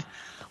find,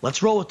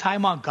 let's roll with Ty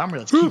Montgomery.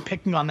 Let's keep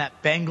picking on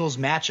that Bengals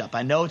matchup.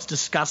 I know it's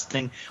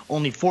disgusting.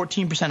 Only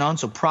 14% on,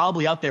 so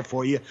probably out there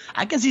for you.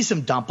 I can see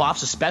some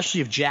dump-offs,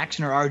 especially if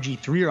Jackson or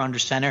RG3 are under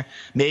center.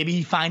 Maybe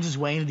he finds his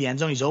way into the end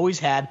zone. He's always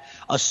had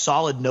a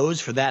solid nose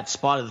for that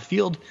spot of the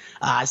field.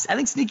 I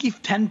think sneaky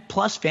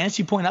 10-plus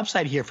fantasy point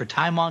upside here for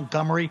Ty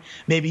Montgomery.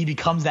 Maybe he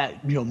becomes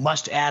that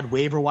must-add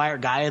waiver wire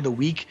guy of the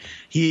week.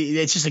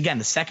 It's just, again,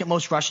 the second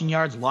most rushing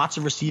yards, lots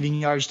of receiving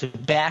yards to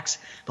backs.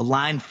 The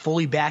line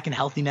fully back and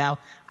healthy now.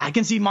 I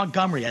can see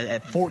Montgomery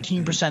at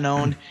 14%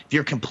 owned. If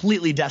you're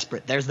completely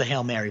desperate, there's the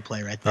Hail Mary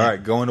play right there. All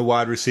right, going to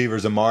wide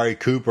receivers, Amari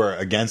Cooper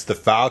against the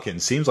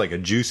Falcons. Seems like a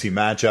juicy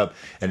matchup,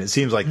 and it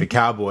seems like the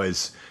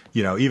Cowboys,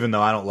 even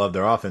though I don't love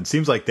their offense,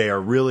 seems like they are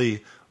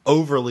really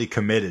overly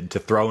committed to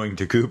throwing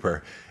to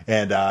Cooper.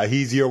 And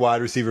he's your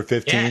wide receiver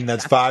 15. Yeah,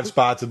 That's absolutely. 5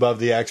 spots above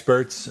the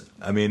experts.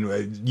 I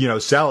mean,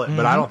 sell it,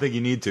 but I don't think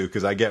you need to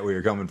because I get where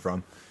you're coming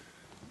from.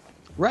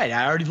 Right.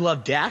 I already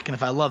love Dak, and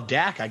if I love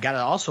Dak, I got to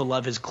also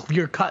love his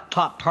clear-cut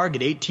top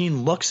target.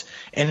 18 looks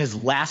in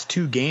his last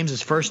 2 games,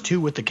 his first 2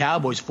 with the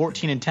Cowboys,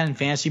 14 and 10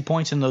 fantasy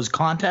points in those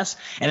contests.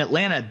 And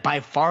Atlanta, by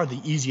far the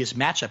easiest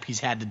matchup he's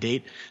had to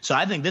date. So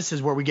I think this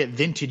is where we get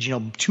vintage,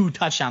 2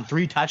 touchdown,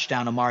 3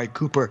 touchdown Amari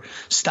Cooper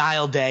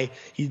style day.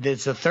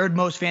 It's the 3rd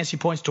most fantasy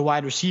points to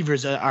wide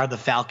receivers are the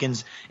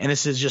Falcons, and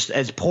this is just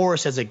as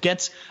porous as it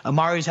gets.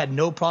 Amari's had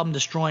no problem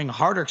destroying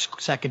harder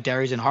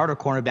secondaries and harder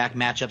cornerback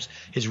matchups.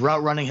 His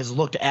route running has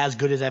looked as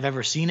good as I've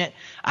ever seen it.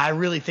 I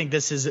really think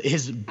this is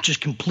his just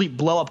complete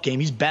blow-up game.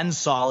 He's been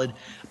solid,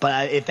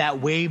 but if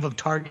that wave of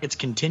targets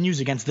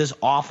continues against this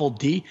awful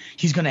D,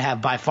 he's going to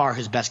have by far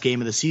his best game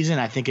of the season.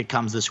 I think it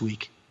comes this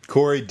week.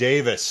 Corey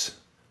Davis,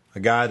 a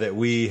guy that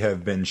we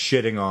have been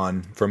shitting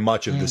on for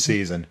much of the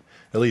season,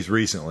 at least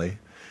recently.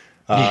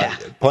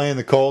 Playing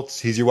the Colts,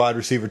 he's your wide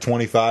receiver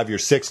 25. You're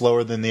 6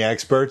 lower than the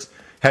experts.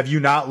 Have you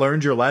not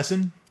learned your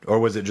lesson, or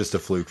was it just a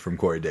fluke from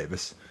Corey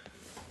Davis?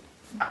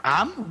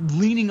 I'm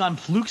leaning on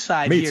fluke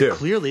side Me here. too.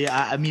 Clearly,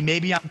 I mean,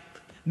 maybe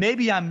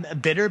I'm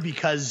bitter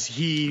because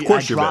I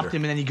bitter. dropped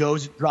him and then he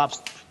goes and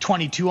drops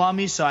 22 on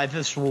me. So I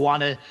just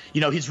want to,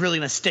 he's really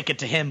going to stick it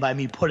to him by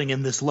me putting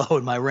him this low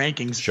in my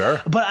rankings.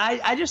 Sure. But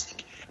I just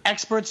think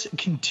experts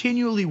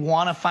continually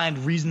want to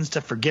find reasons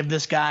to forgive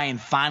this guy and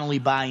finally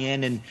buy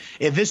in. And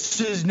if this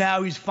is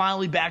now he's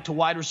finally back to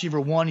wide receiver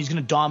 1, he's going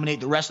to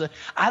dominate the rest of it.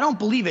 I don't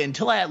believe it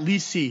until I at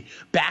least see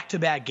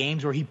back-to-back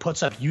games where he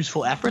puts up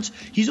useful efforts.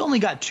 He's only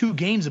got 2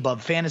 games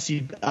above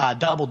fantasy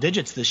double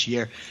digits this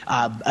year.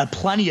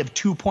 Plenty of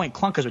 2-point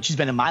clunkers, which he's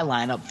been in my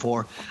lineup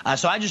for.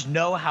 So I just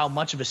know how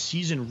much of a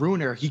season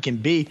ruiner he can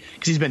be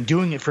because he's been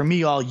doing it for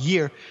me all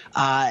year.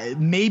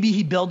 Maybe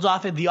he builds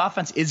off it. The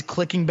offense is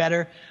clicking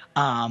better.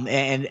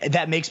 And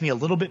that makes me a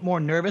little bit more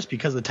nervous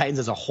because the Titans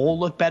as a whole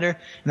look better,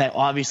 and that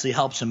obviously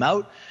helps him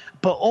out.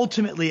 But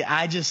ultimately,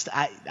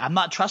 I'm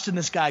not trusting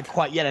this guy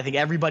quite yet. I think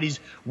everybody's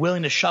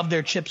willing to shove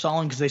their chips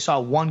all in because they saw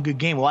one good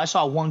game. Well, I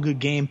saw one good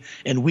game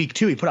in week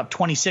 2. He put up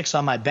 26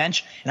 on my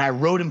bench, and I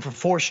rode him for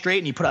 4 straight,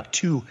 and he put up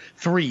 2,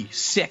 3,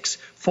 6,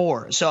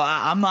 4. So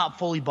I'm not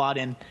fully bought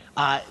in.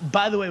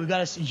 By the way, we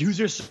got a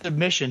user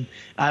submission.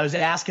 I was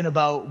asking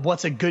about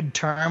what's a good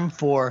term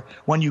for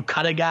when you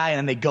cut a guy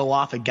and they go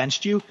off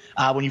against you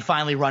when you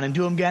finally run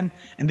into him again.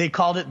 And they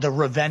called it the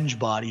revenge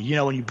body.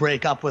 When you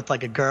break up with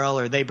like a girl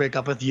or they break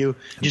up with you,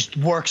 just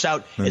works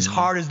out as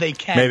hard as they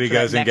can. Maybe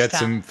goes and gets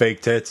some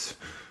fake tits.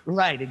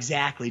 Right,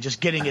 exactly.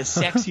 Just getting as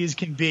sexy as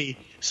can be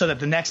so that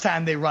the next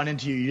time they run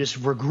into you, you just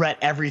regret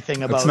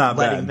everything about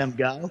letting them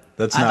go.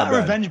 That's I not thought bad.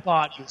 Revenge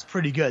Body was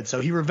pretty good.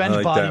 So he revenge I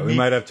like body that. me. We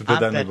might have to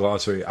put that in the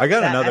glossary. I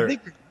got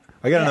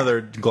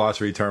another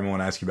glossary term I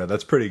want to ask you about.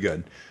 That's pretty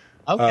good.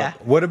 Okay.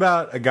 What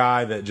about a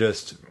guy that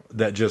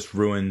just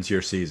ruins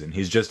your season?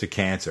 He's just a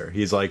cancer.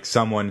 He's like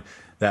someone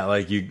that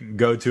like you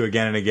go to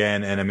again and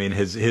again, and I mean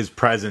his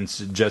presence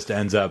just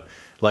ends up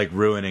like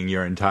ruining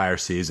your entire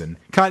season.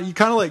 You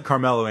kind of like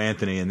Carmelo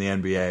Anthony in the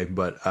NBA,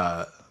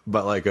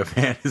 but like a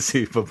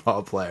fantasy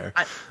football player.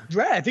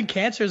 I think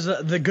cancer is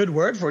the good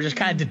word for it. Just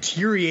kind of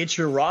deteriorates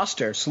your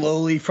roster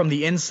slowly from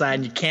the inside,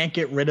 and you can't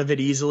get rid of it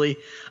easily.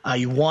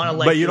 You want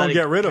to but you don't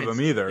get rid of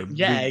him either.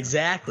 Yeah,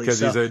 exactly.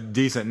 Because he's a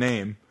decent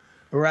name.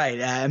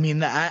 Right. I mean,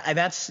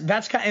 that's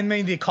kind of, I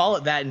mean, they call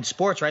it that in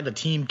sports, right? The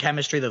team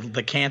chemistry,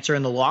 the cancer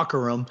in the locker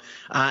room.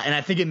 And I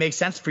think it makes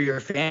sense for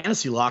your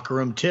fantasy locker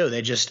room too.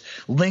 They just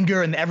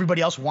linger and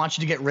everybody else wants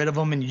you to get rid of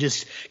them and you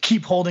just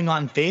keep holding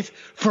on faith.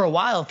 For a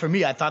while, for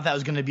me, I thought that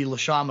was going to be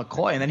LaShawn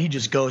McCoy. And then he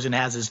just goes and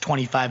has his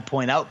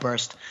 25-point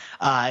outburst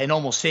and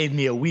almost saved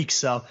me a week.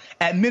 So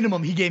at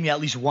minimum, he gave me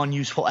at least one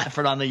useful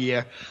effort on the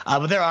year.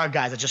 But there are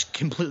guys that just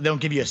completely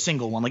don't give you a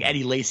single one, like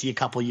Eddie Lacy a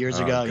couple years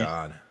ago. Oh,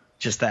 God.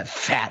 Just that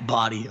fat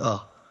body.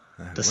 Oh,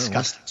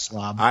 disgusting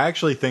slob. I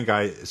actually think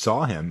I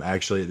saw him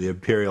actually at the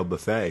Imperial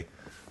Buffet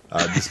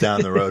just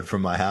down the road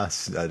from my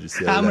house. Just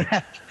the other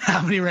day.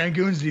 How many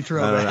Rangoons did he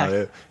throw I don't back?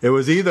 know. It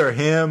was either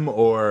him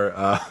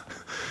or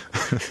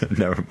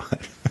never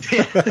mind.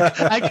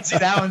 I can see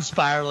that one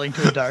spiraling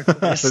to a dark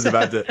place.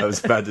 I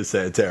was about to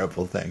say a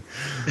terrible thing.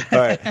 All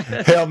right,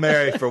 Hail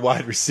Mary for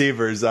wide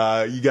receivers.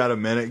 You got a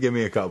minute? Give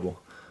me a couple.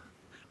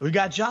 We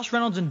got Josh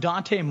Reynolds and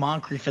Dante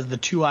Moncrief as the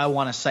two I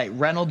want to cite.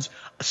 Reynolds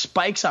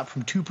spikes up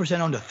from 2%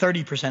 owned to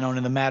 30% owned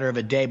in the matter of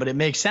a day, but it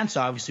makes sense,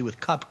 obviously, with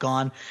Kupp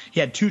gone. He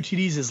had 2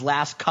 TDs his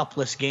last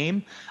Kuppless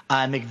game.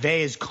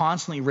 McVay is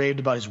constantly raved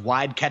about his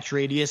wide catch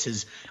radius,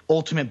 his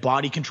ultimate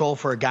body control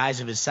for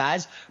guys of his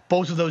size.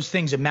 Both of those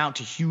things amount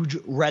to huge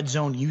red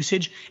zone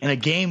usage in a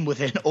game with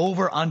an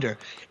over-under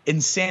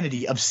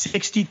insanity of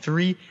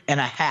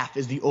 63.5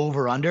 is the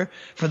over-under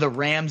for the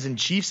Rams and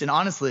Chiefs. And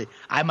honestly,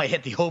 I might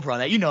hit the over on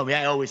that. You know me,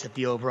 I always hit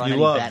the over on you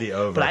any love bet, the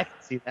over. but I can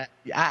see that.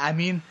 I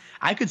mean,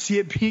 I could see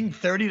it being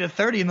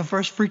 30-30 in the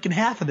first freaking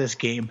half of this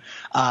game.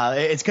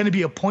 It's going to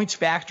be a points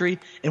factory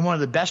and one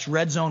of the best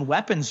red zone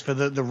weapons for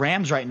the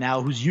Rams right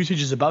now, whose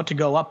usage is about to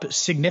go up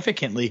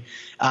significantly.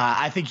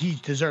 I think he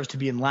deserves to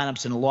be in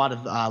lineups in a lot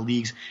of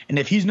leagues. And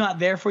if he's not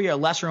there for you, a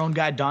lesser-owned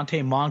guy,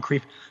 Dante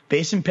Moncrief,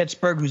 based in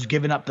Pittsburgh, who's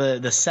given up the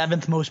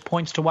 7th most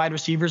points to wide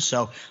receivers,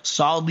 so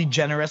solidly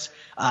generous.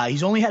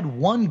 He's only had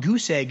 1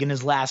 goose egg in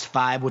his last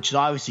 5, which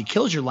obviously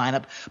kills your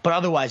lineup, but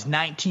otherwise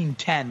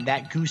 19-10,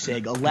 that goose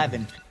egg,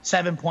 11,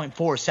 7.4,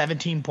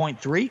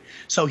 17.3.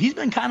 So he's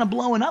been kind of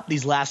blowing up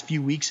these last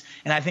few weeks,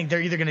 and I think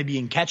they're either going to be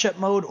in catch-up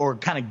mode or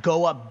kind of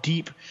go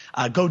deep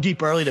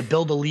early to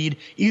build a lead.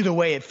 Either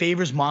way, it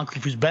favors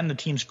Moncrief, who's been the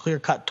team's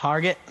clear-cut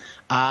target.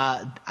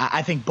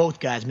 I think both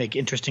guys make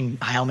interesting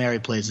Hail Mary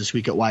plays this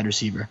week at wide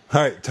receiver.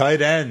 All right,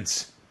 tight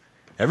ends.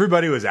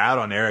 Everybody was out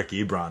on Eric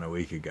Ebron a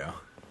week ago.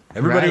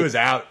 Everybody was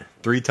out.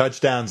 3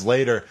 touchdowns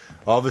later,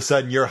 all of a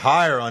sudden you're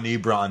higher on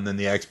Ebron than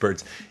the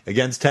experts.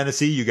 Against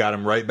Tennessee, you got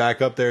him right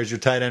back up there as your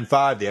tight end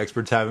 5. The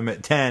experts have him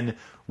at 10.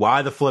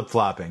 Why the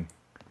flip-flopping?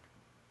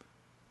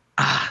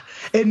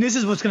 And this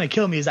is what's going to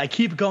kill me is I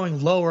keep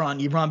going lower on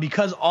Ebron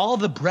because all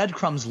the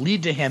breadcrumbs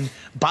lead to him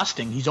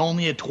busting. He's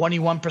only a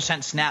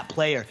 21% snap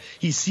player.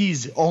 He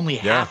sees only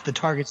half the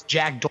targets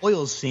Jack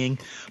Doyle's seeing,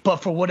 but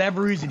for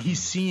whatever reason, he's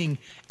seeing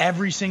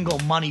every single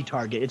money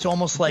target. It's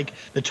almost like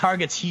the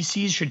targets he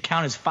sees should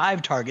count as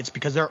 5 targets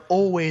because they're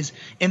always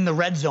in the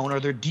red zone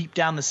or they're deep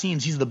down the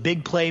seams. He's the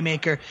big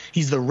playmaker.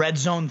 He's the red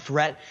zone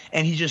threat,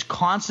 and he's just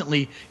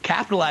constantly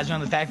capitalizing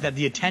on the fact that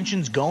the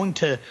attention's going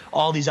to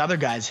all these other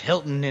guys,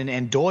 Hilton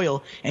and Doyle,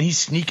 and he's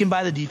sneaking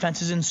by the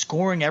defenses and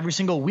scoring every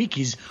single week.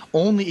 He's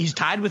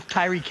tied with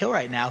Tyreek Hill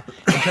right now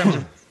in terms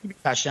of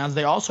touchdowns.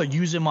 They also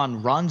use him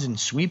on runs and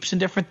sweeps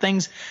and different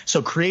things.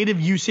 So creative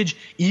usage,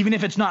 even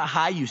if it's not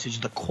high usage,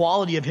 the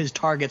quality of his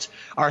targets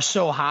are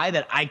so high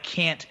that I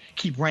can't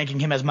keep ranking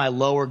him as my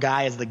lower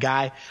guy, as the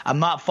guy. I'm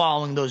not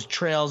following those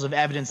trails of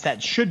evidence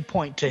that should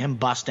point to him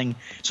busting.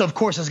 So of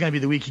course that's going to be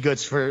the week he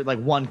goes for like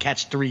 1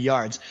 catch, 3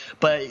 yards.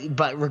 But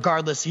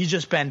regardless, he's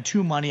just been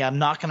too money. I'm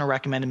not going to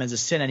recommend him as a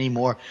sit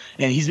anymore.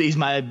 And he's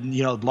my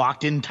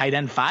locked in tight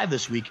end 5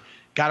 this week.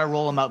 Got to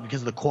roll him out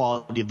because of the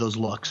quality of those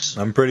looks.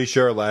 I'm pretty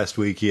sure last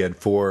week he had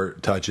 4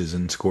 touches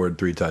and scored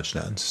 3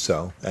 touchdowns.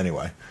 So,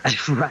 anyway.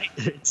 Right.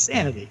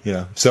 Insanity.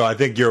 So I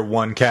think your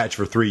 1 catch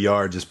for 3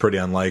 yards is pretty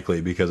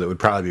unlikely because it would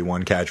probably be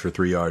 1 catch for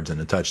 3 yards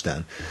and a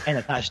touchdown. And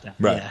a touchdown.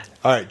 Right. Yeah.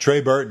 All right,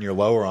 Trey Burton, you're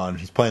lower on.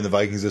 He's playing the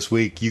Vikings this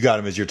week. You got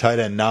him as your tight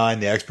end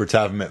 9. The experts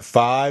have him at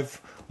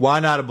 5.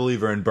 Why not a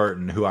believer in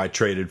Burton, who I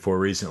traded for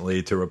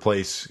recently to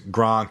replace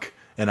Gronk?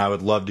 And I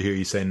would love to hear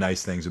you say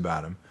nice things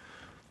about him.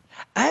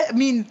 I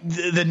mean,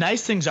 the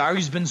nice things are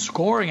he's been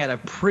scoring at a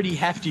pretty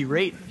hefty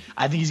rate.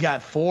 I think he's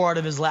got 4 out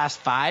of his last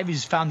 5.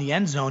 He's found the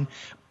end zone.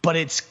 But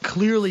it's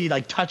clearly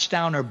like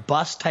touchdown or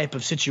bust type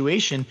of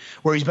situation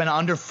where he's been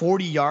under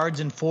 40 yards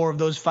in 4 of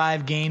those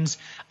 5 games.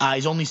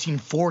 He's only seen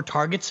 4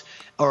 targets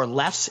or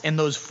less in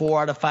those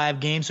 4 out of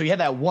 5 games. So he had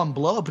that 1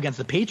 blow up against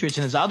the Patriots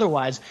and has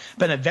otherwise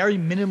been a very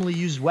minimally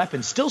used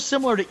weapon. Still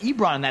similar to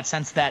Ebron in that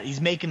sense that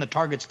he's making the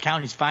targets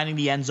count. He's finding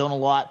the end zone a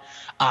lot.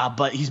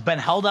 But he's been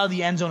held out of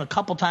the end zone a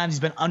couple times.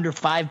 He's been under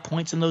 5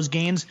 points in those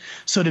games.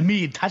 So to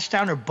me,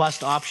 touchdown or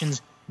bust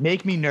options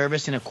make me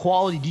nervous in a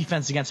quality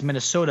defense against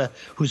Minnesota,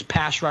 whose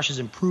pass rush is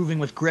improving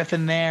with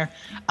Griffin there.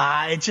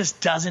 It just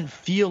doesn't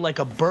feel like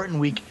a Burton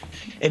week.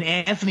 And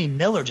Anthony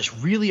Miller just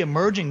really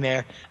emerging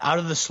there out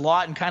of the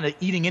slot and kind of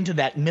eating into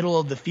that middle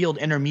of the field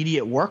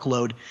intermediate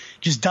workload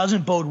just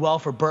doesn't bode well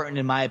for Burton,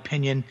 in my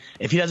opinion.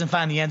 If he doesn't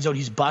find the end zone,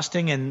 he's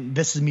busting, and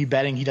this is me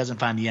betting he doesn't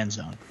find the end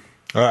zone.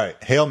 All right,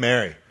 Hail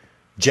Mary.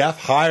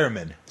 Jeff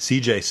Hireman.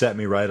 CJ set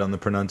me right on the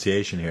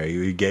pronunciation here.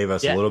 He gave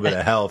us a little bit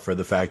of hell for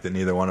the fact that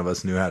neither one of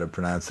us knew how to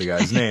pronounce the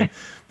guy's name.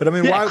 But I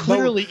mean, why?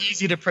 Clearly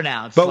easy to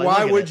pronounce. But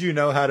why would you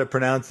know how to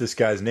pronounce this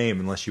guy's name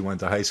unless you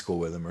went to high school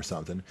with him or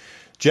something?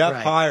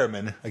 Jeff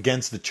Hireman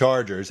against the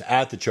Chargers,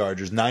 at the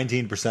Chargers,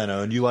 19%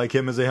 owned. You like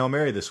him as a Hail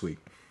Mary this week?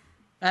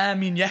 I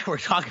mean, yeah, we're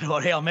talking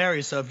about Hail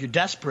Mary, so if you're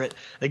desperate,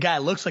 the guy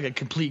looks like a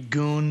complete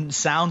goon,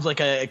 sounds like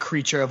a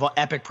creature of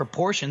epic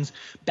proportions.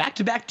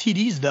 Back-to-back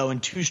TDs, though, in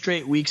 2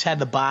 straight weeks, had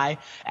the bye.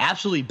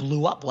 Absolutely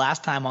blew up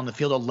last time on the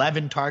field.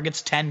 11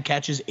 targets, 10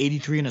 catches,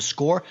 83 and a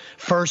score.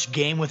 First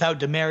game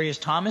without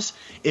Demaryius Thomas.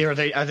 Are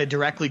they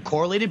directly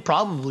correlated?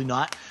 Probably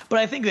not. But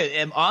I think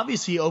that it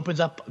obviously opens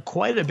up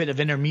quite a bit of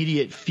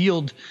intermediate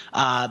field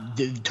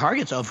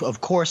targets, of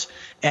course.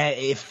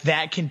 If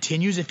that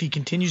continues, if he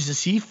continues to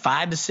see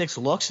 5 to 6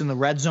 looks in the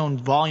red zone,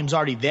 volume's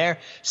already there.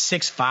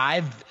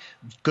 6'5",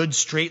 good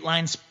straight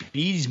line speed.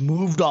 He's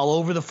moved all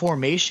over the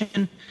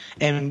formation,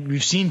 and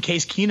we've seen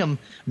Case Keenum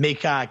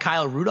make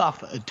Kyle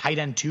Rudolph a tight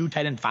end 2,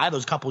 tight end 5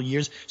 those couple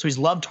years. So he's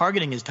loved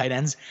targeting his tight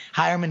ends.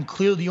 Hireman,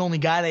 clearly the only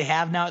guy they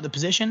have now at the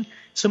position.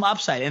 Some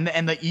upside,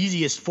 and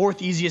the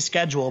fourth easiest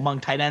schedule among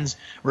tight ends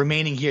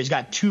remaining here. He's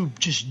got 2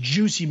 just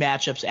juicy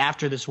matchups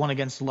after this one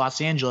against Los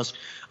Angeles,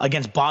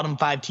 against bottom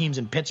 5 teams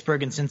in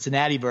Pittsburgh and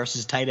Cincinnati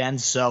versus tight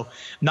ends. So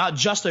not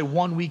just a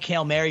 1-week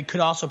Hail Mary,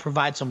 could also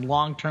provide some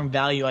long-term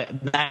value.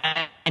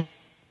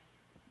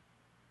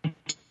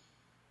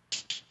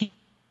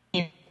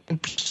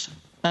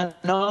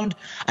 Owned.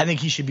 I think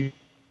he should be.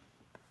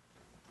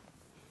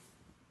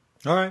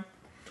 All right.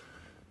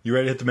 You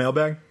ready to hit the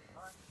mailbag?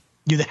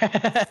 You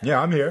there? Yeah,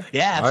 I'm here.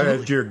 Yeah, absolutely. All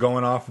right, you're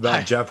going off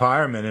about Jeff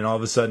Hireman, and all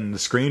of a sudden the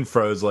screen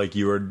froze like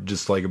you were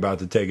just like about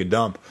to take a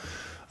dump.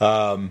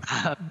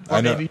 I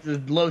maybe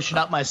lotion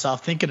up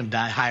myself thinking of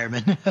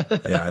Hireman.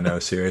 Yeah, I know,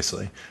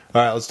 seriously.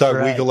 All right, let's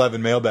talk Week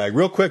 11 mailbag.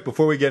 Real quick,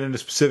 before we get into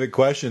specific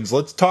questions,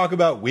 let's talk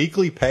about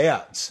weekly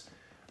payouts.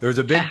 There was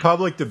a big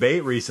public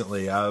debate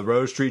recently.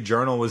 Rose Street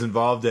Journal was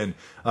involved in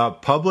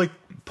weekly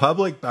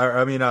payouts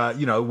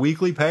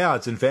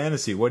in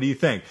fantasy. What do you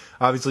think?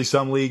 Obviously,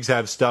 some leagues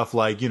have stuff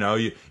like,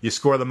 you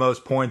score the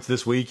most points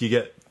this week, you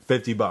get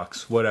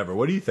 $50, whatever.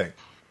 What do you think?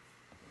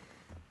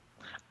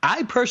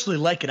 I personally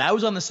like it. I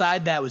was on the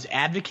side that was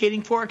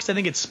advocating for it because I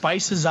think it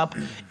spices up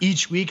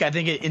each week. I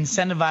think it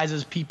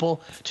incentivizes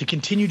people to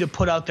continue to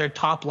put out their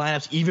top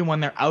lineups even when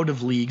they're out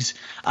of leagues.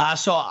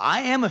 So I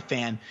am a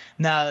fan.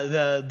 Now,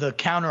 the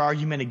counter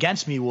argument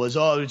against me was,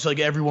 it's like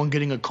everyone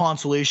getting a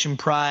consolation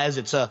prize.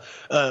 It's a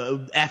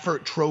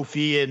effort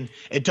trophy, and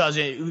it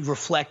doesn't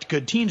reflect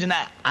good teams. And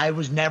I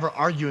was never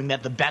arguing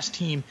that the best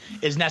team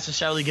is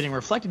necessarily getting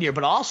reflected here.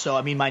 But also,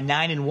 I mean, my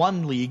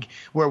 9-1 league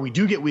where we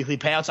do get weekly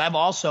payouts, I've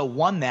also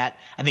won that.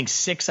 I think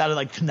 6 out of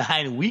like the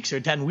 9 weeks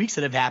or 10 weeks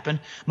that have happened,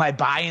 my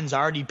buy-in's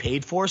already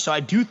paid for. So I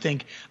do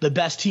think the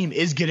best team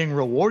is getting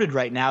rewarded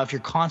right now. If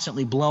you're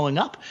constantly blowing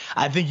up,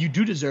 I think you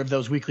do deserve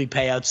those weekly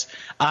payouts.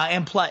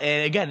 And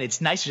again, it's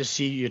nice to just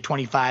see your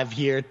 25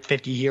 here,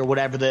 50 here,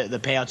 whatever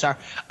the payouts are.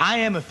 I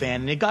am a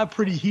fan, and it got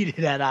pretty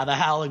heated at the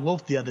Howling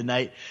Wolf the other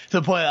night to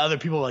the point that other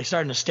people were like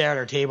starting to stare at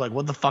our table like,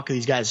 what the fuck are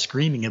these guys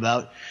screaming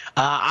about?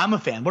 I'm a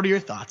fan. What are your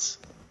thoughts?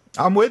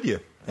 I'm with you.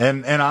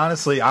 And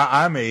honestly,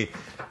 I'm a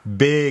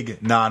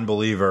big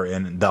non-believer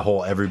in the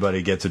whole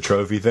everybody gets a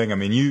trophy thing. I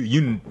mean,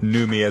 you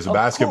knew me as a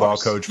basketball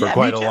coach for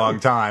quite a long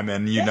time,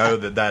 and you know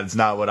that that's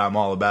not what I'm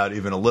all about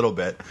even a little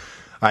bit.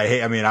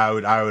 I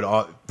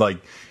would like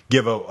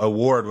give a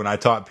award when I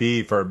taught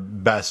PE for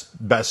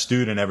best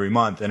student every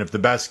month, and if the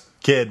best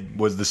kid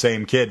was the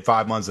same kid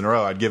 5 months in a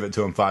row, I'd give it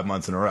to him 5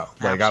 months in a row.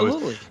 Like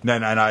Absolutely.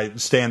 And I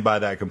stand by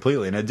that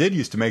completely. And it did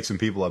used to make some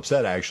people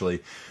upset,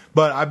 actually.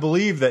 But I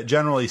believe that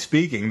generally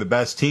speaking, the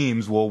best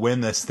teams will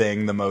win this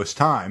thing the most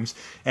times.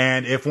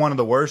 And if one of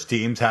the worst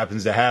teams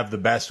happens to have the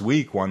best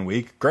week one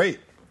week, great.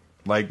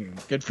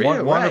 Like, good for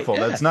you. Wonderful.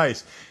 Right, yeah. That's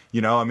nice.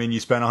 I mean, you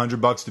spent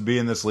 $100 to be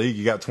in this league.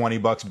 You got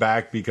 $20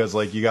 back because,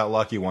 like, you got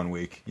lucky one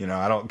week.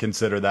 I don't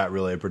consider that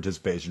really a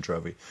participation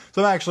trophy.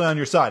 So I'm actually on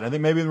your side. I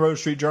think maybe in the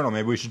Rose Street Journal,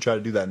 maybe we should try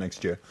to do that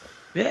next year.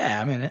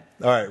 Yeah, I'm in it.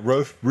 All right,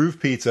 Roof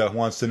Pizza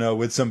wants to know,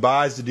 with some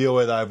buys to deal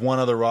with, I have one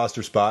other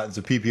roster spot. It's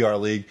a PPR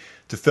league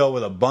to fill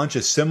with a bunch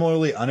of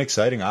similarly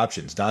unexciting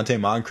options. Dante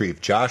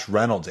Moncrief, Josh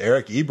Reynolds,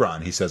 Eric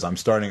Ebron. He says, I'm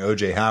starting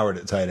O.J. Howard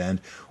at tight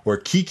end. Or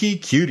Kiki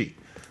Cutie.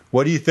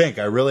 What do you think?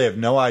 I really have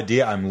no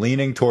idea. I'm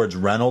leaning towards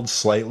Reynolds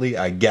slightly,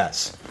 I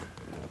guess.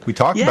 We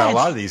talked about a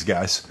lot of these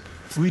guys.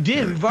 We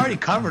did. We've already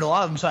covered a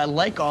lot of them, so I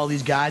like all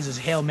these guys as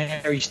Hail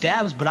Mary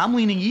stabs, but I'm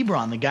leaning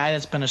Ebron, the guy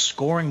that's been a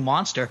scoring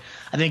monster.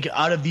 I think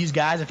out of these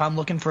guys, if I'm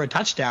looking for a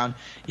touchdown,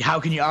 how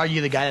can you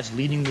argue the guy that's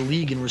leading the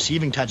league in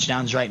receiving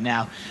touchdowns right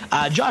now?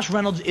 Josh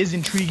Reynolds is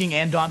intriguing,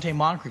 and Dante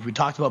Moncrief. We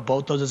talked about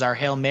both those as our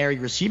Hail Mary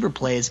receiver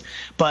plays,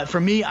 but for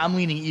me, I'm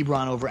leaning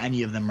Ebron over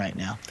any of them right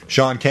now.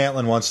 Sean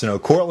Cantlin wants to know,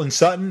 Cortland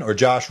Sutton or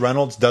Josh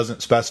Reynolds?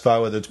 Doesn't specify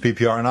whether it's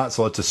PPR or not,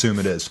 so let's assume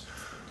it is.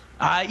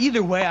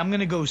 Either way, I'm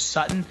going to go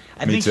Sutton.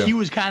 I think he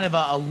was kind of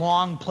a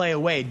long play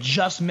away.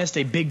 Just missed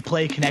a big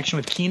play connection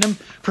with Keenum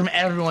from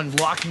everyone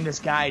locking this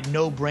guy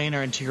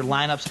no-brainer into your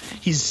lineups.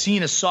 He's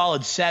seen a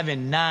solid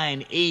 7,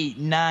 9, 8,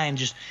 9,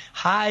 just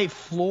high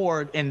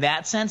floor in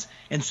that sense.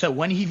 And so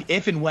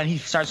if and when he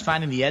starts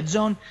finding the end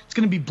zone, it's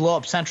going to be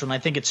blow-up central, and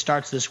I think it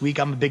starts this week.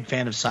 I'm a big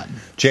fan of Sutton.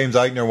 James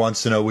Eichner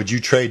wants to know, would you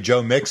trade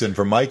Joe Mixon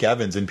for Mike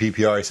Evans in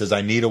PPR? He says,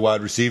 I need a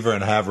wide receiver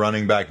and have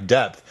running back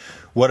depth.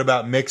 What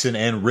about Mixon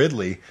and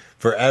Ridley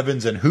for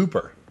Evans and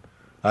Hooper?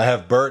 I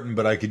have Burton,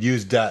 but I could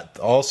use depth.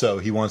 Also,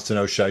 he wants to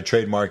know, should I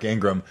trade Mark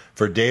Ingram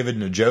for David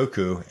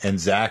Njoku and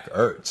Zach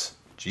Ertz?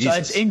 Jesus. So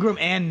it's Ingram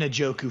and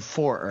Njoku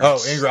for Ertz.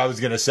 Oh, Ingram, I was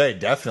going to say,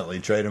 definitely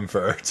trade him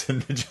for Ertz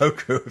and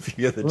Njoku if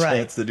you get the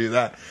chance to do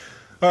that.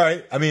 All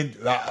right. I mean,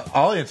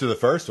 I'll answer the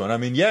first one. I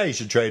mean, yeah, you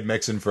should trade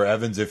Mixon for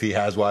Evans if he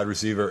has wide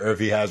receiver, or if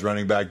he has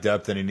running back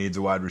depth and he needs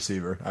a wide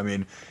receiver. I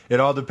mean,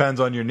 it all depends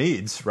on your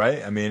needs,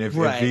 right? I mean, if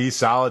he's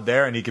solid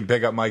there and he can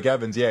pick up Mike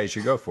Evans, yeah, you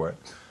should go for it.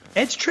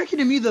 It's tricky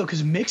to me, though,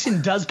 because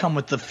Mixon does come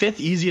with the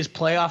 5th easiest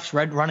playoffs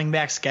running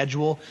back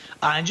schedule,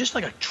 and just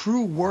like a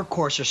true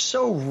workhorse are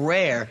so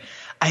rare.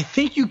 I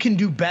think you can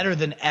do better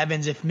than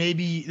Evans if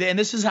maybe, and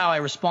this is how I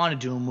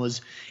responded to him,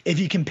 was if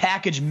you can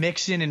package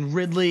Mixon and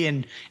Ridley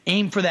and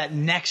aim for that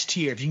next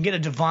tier. If you can get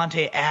a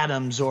Devontae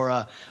Adams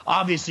or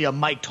obviously a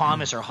Mike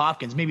Thomas or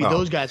Hopkins, maybe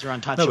those guys are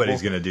untouchable.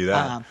 Nobody's going to do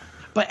that.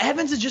 But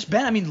Evans has just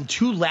been,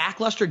 2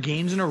 lackluster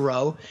games in a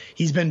row.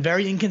 He's been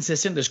very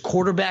inconsistent. There's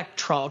quarterback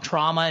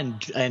trauma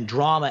and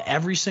drama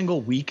every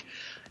single week.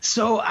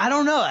 So I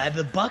don't know.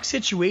 The Bucs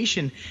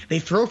situation, they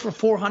throw for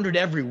 400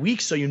 every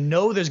week, so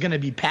there's going to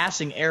be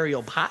passing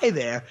aerial pie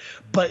there.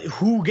 But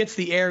who gets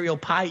the aerial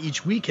pie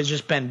each week has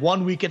just been,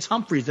 one week it's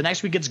Humphreys, the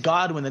next week it's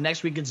Godwin, the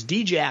next week it's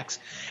Djax.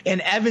 And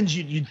Evans,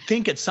 you'd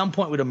think at some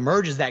point would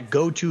emerge as that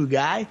go-to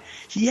guy.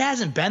 He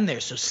hasn't been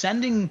there. So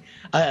sending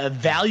a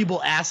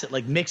valuable asset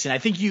like Mixon, I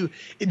think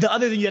the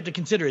other thing you have to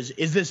consider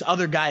is this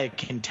other guy a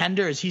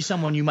contender? Is he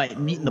someone you might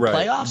meet in the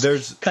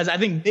playoffs? Because I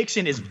think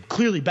Mixon is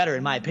clearly better,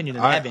 in my opinion,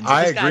 than Evans.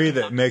 I agree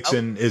that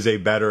Mixon is a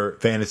better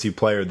fantasy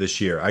player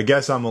this year. I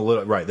guess I'm a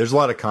little right. There's a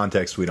lot of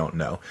context we don't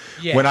know.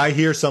 Yeah. When I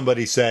hear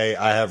somebody say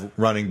I have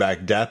running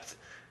back depth,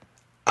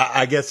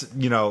 I guess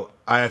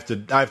I have to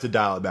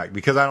dial it back,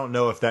 because I don't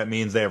know if that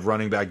means they have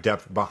running back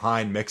depth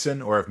behind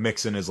Mixon or if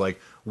Mixon is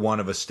like one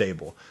of a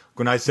stable.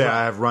 When I say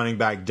I have running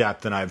back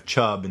depth and I have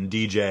Chubb and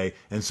DJ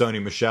and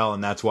Sony Michel,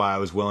 and that's why I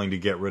was willing to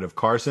get rid of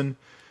Carson.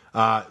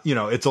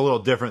 It's a little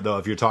different though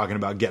if you're talking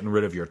about getting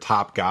rid of your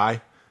top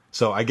guy.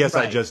 So I guess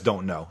I just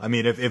don't know. I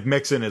mean, if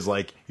Mixon is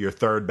like your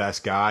third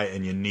best guy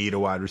and you need a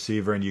wide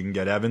receiver and you can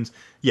get Evans,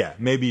 yeah,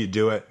 maybe you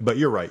do it. But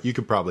you're right. You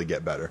could probably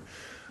get better.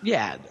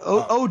 Yeah,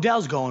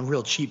 Odell's going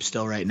real cheap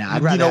still right now.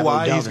 You know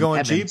why he's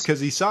going cheap? Because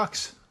he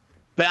sucks.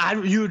 But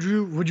would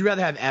you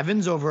rather have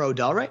Evans over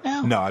Odell right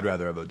now? No, I'd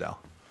rather have Odell.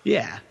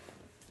 Yeah.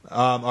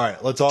 All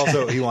right. Let's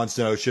also. He wants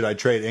to know: should I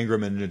trade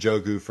Ingram and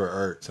Njoku for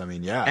Ertz? I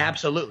mean, yeah,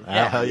 absolutely.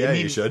 Yeah,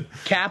 you should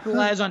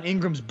capitalize on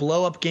Ingram's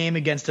blow-up game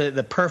against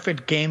the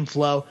perfect game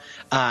flow.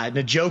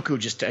 Njoku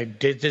just a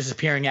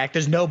disappearing act.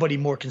 There's nobody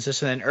more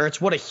consistent than Ertz.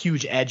 What a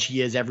huge edge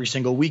he is every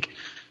single week.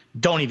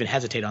 Don't even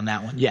hesitate on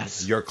that one.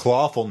 Yes. Your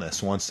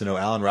Clawfulness wants to know: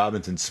 Allen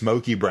Robinson,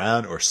 Smokey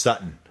Brown, or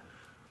Sutton?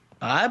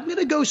 I'm going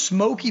to go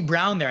Smokey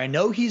Brown there. I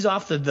know he's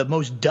off the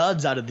most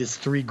duds out of this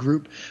 3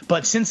 group,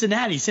 but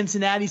Cincinnati.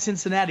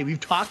 We've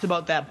talked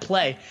about that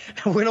play.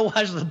 We're going to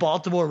watch the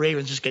Baltimore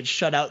Ravens just get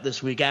shut out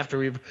this week after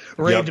we've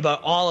raved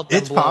about all of them.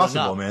 It's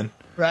possible, up, man.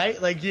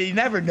 Right? Like, you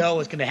never know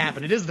what's going to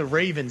happen. It is the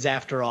Ravens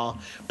after all.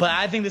 But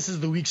I think this is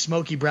the week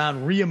Smokey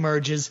Brown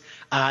reemerges.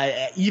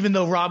 Even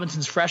though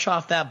Robinson's fresh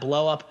off that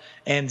blow-up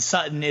and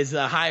Sutton is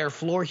a higher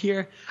floor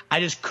here,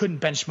 I just couldn't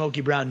bench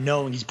Smokey Brown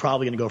knowing he's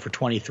probably going to go for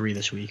 23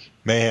 this week.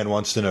 Mahan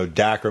wants to know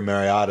Dak or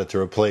Mariota to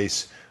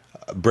replace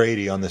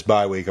Brady on this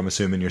bye week. I'm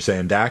assuming you're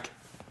saying Dak?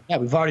 Yeah,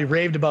 we've already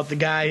raved about the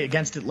guy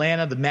against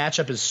Atlanta. The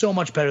matchup is so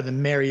much better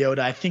than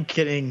Mariota. I think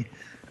getting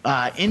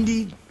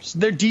Indy,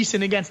 they're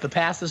decent against the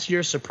pass this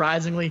year,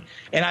 surprisingly.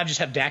 And I just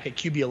have Dak at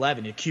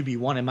QB11 at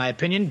QB1, in my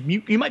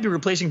opinion. You might be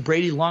replacing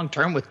Brady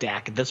long-term with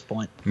Dak at this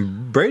point.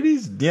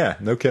 Brady's, yeah,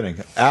 no kidding.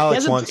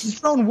 He's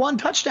thrown 1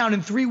 touchdown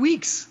in 3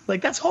 weeks.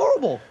 Like, that's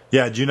horrible.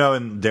 Yeah, do you know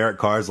in Derek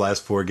Carr's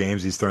last 4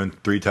 games, he's thrown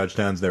 3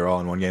 touchdowns. They're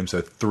all in 1 game.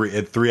 So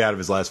 3 out of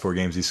his last 4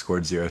 games, he's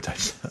scored 0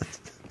 touchdowns.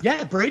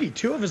 Yeah, Brady,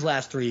 2 of his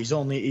last 3,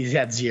 he's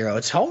had 0.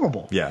 It's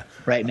horrible. Yeah.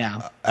 Right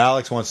now.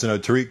 Alex wants to know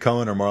Tariq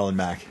Cohen or Marlon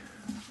Mack.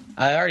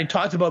 I already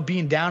talked about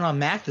being down on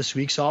Mac this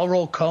week, so I'll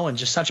roll Cohen.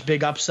 Just such a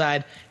big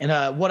upside.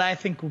 And what I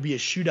think will be a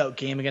shootout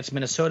game against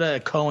Minnesota, a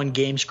Cohen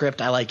game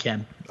script. I like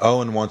him.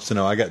 Owen wants to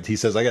know. He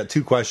says, I got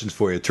two questions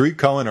for you. Tariq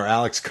Cohen or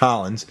Alex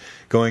Collins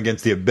going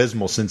against the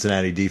abysmal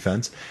Cincinnati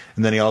defense.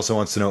 And then he also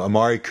wants to know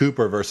Amari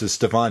Cooper versus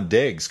Stephon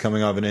Diggs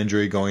coming off an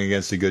injury going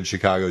against a good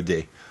Chicago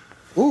D.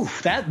 Ooh,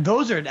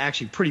 those are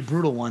actually pretty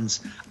brutal ones.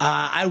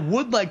 I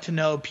would like to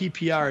know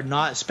PPR or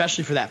not,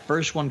 especially for that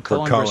first one,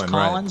 Cohen versus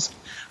Collins.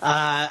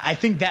 Right. I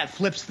think that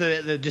flips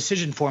the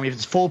decision for me. If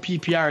it's full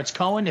PPR, it's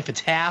Cohen. If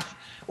it's half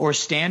or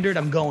standard,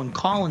 I'm going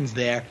Collins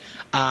there.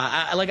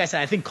 Like I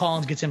said, I think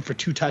Collins gets in for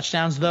 2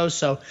 touchdowns, though.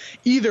 So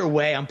either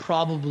way, I'm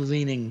probably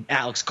leaning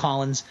Alex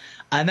Collins.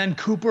 And then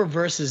Cooper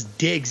versus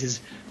Diggs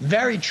is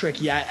very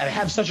tricky. I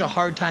have such a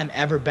hard time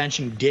ever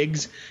benching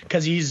Diggs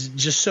because he's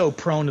just so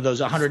prone to those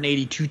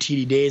 182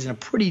 TD days and a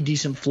pretty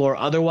decent floor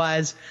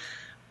otherwise.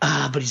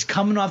 But he's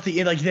coming off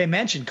like they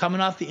mentioned,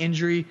 coming off the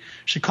injury.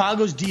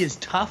 Chicago's D is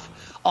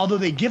tough, although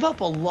they give up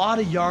a lot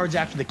of yards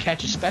after the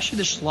catch, especially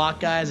the slot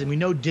guys. And we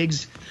know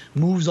Diggs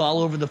moves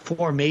all over the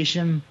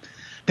formation.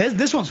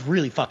 This one's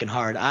really fucking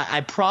hard. I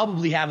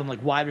probably have him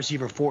like wide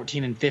receiver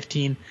 14 and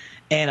 15,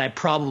 and I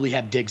probably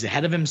have Diggs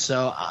ahead of him.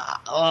 So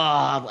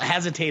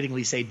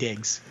hesitatingly say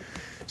Diggs.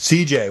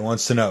 CJ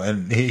wants to know,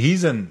 and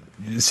he's in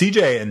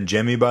CJ and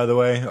Jimmy, by the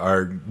way,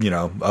 are,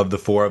 of the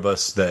 4 of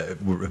us that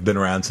have been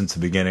around since the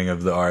beginning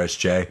of the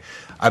RSJ.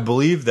 I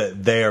believe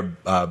that they are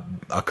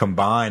a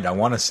combined, I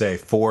want to say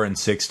 4 and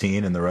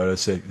 16 in the Roto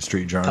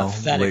Street Journal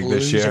Pathetic league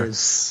this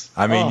losers.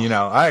 year. I mean,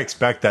 I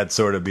expect that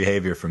sort of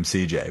behavior from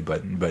CJ,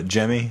 but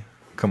Jimmy,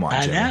 come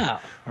on, Jimmy. I know.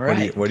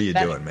 Right. What are you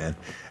doing, man?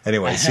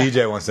 Anyway,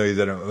 CJ wants to know he's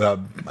at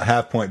a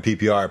half-point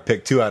PPR,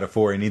 pick 2 out of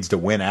 4. He needs to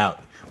win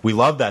out. We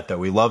love that, though.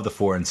 We love the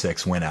 4 and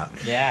 6 win out.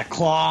 Yeah,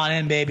 claw on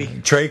in, baby.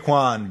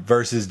 Traquan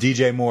versus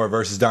DJ Moore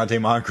versus Dante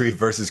Moncrief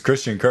versus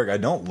Christian Kirk. I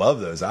don't love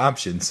those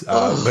options,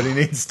 but he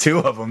needs 2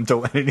 of them to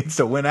win. He needs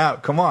to win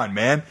out. Come on,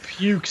 man.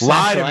 Puke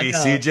Lie to me,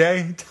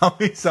 CJ. Tell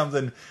me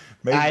something.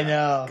 Maybe. I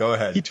know. Go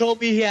ahead. He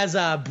told me he has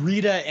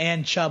Breida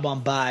and Chubb on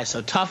bye,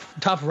 so tough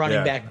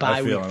running back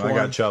bye week for him. I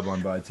got Chubb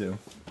on bye, too.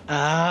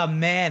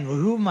 Man,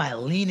 who am I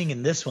leaning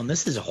in this one?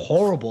 This is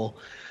horrible.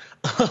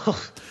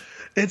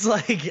 It's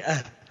like...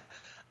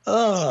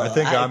 I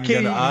think I'm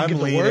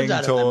leaning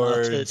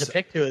towards to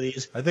pick 2 of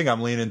these. I think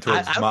I'm leaning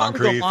towards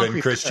Moncrief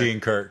and Christian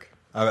Kirk.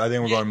 I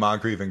think we're going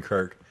Moncrief and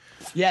Kirk.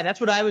 Yeah, that's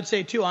what I would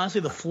say too. Honestly,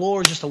 the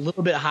floor is just a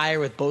little bit higher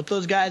with both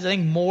those guys. I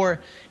think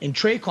Moore and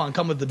Traquan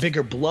come with the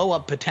bigger blow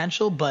up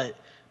potential, but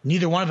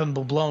neither one of them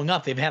are blowing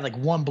up. They've had like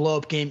 1 blow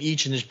up game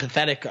each, and it's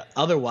pathetic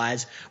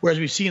otherwise. Whereas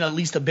we've seen at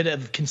least a bit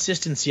of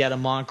consistency out of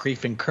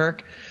Moncrief and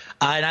Kirk.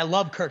 And I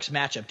love Kirk's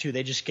matchup, too.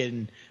 They just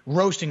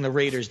roasting the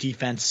Raiders'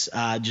 defense,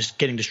 just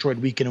getting destroyed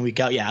week in and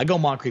week out. Yeah, I go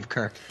Moncrief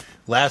Kirk.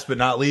 Last but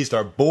not least,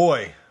 our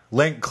boy,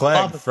 Link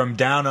Clegg from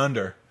Down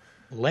Under.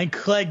 Link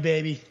Clegg,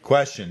 baby.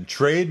 Question,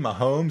 trade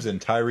Mahomes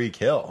and Tyreek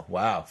Hill.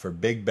 Wow, for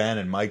Big Ben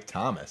and Mike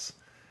Thomas.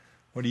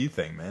 What do you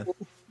think, man?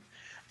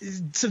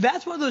 So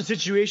that's one of those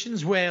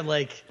situations where,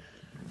 like,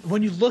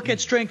 when you look at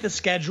strength of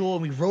schedule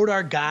and we wrote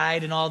our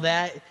guide and all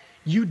that,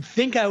 you'd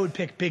think I would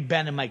pick Big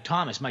Ben and Mike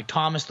Thomas. Mike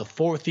Thomas, the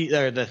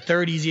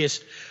 3rd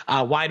easiest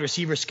wide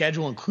receiver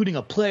schedule, including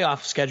a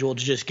playoff schedule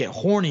to just get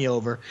horny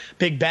over.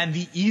 Big Ben,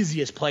 the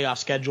easiest playoff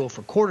schedule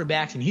for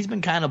quarterbacks, and he's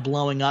been kind of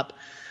blowing up.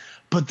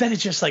 But then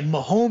it's just like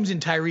Mahomes and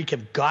Tyreek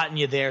have gotten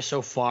you there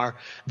so far.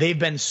 They've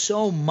been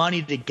so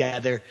money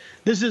together.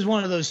 This is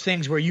one of those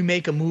things where you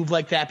make a move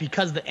like that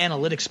because the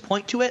analytics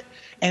point to it,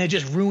 and it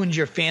just ruins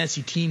your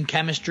fantasy team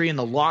chemistry, and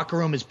the locker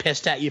room is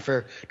pissed at you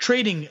for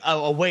trading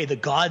away the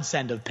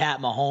godsend of Pat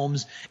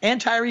Mahomes. And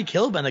Tyreek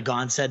Hill been the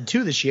godsend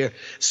too this year.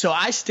 So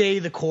I stay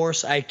the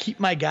course. I keep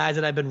my guys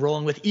that I've been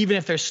rolling with, even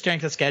if their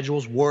strength of schedule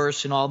is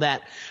worse and all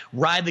that.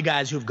 Ride the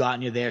guys who've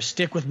gotten you there.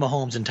 Stick with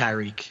Mahomes and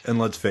Tyreek. And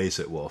let's face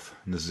it, Wolf,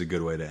 and this is a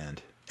good way to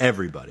end.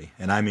 Everybody,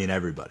 and I mean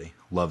everybody,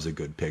 loves a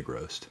good pig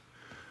roast.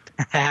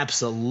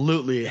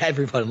 Absolutely.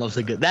 Everybody loves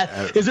a good.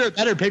 Is there a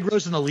better pig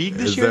roast in the league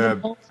this year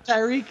than Mahomes and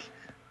Tyreek?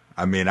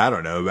 I mean, I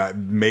don't know.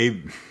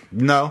 Maybe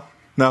no,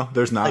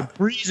 there's not. Like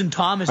Breeze and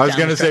Thomas. I was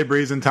going to say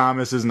Breeze and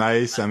Thomas is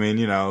nice. I mean,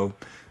 no,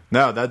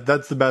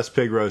 that's the best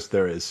pig roast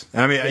there is.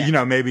 And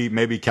I mean,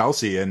 maybe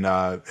Kelsey and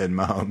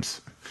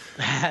Mahomes.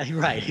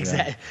 Right,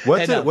 exactly.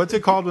 What's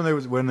it called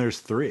when there's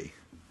 3?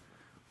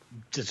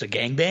 Just a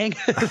gangbang?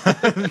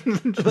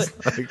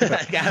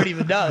 I don't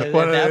even know.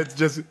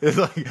 It's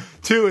like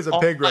 2 is a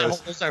pig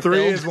roast.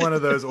 3 is one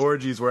of those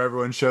orgies where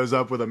everyone shows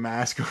up with a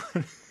mask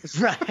on.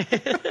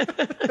 Right.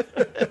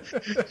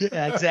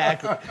 Yeah,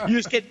 exactly. You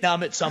just get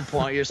numb at some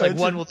point. You're just like,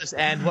 when will this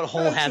end? What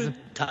hole hasn't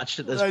been touched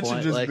at this point?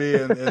 That should just be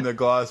in the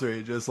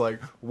glossary, just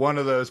like one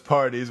of those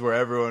parties where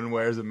everyone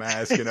wears a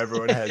mask and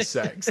everyone has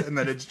sex. And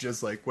then it's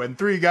just like when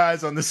 3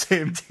 guys on the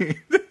same team.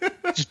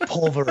 Just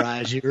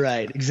pulverize you,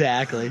 right?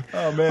 Exactly.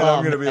 Oh man,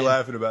 I'm gonna be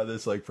laughing about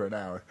this like for an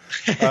hour.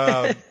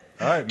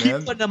 All right, man.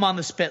 Keep putting them on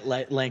the spit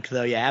link,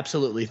 though. Yeah,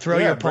 absolutely. Throw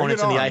your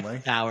opponents in the Eiffel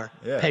Tower.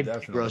 Yeah, pig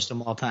definitely. Roast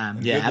them all time.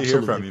 And yeah, good absolutely. to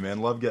hear from you, man.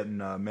 Love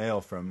getting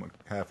mail from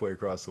halfway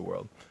across the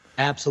world.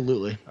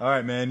 Absolutely. All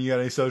right, man. You got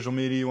any social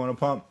media you want to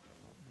pump?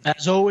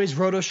 As always,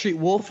 Roto Street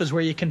Wolf is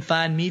where you can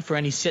find me for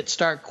any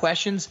sit-start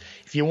questions.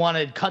 If you want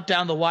to cut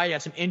down the wire, you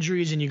got some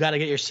injuries, and you got to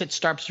get your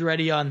sit-starts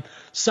ready on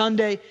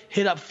Sunday,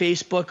 hit up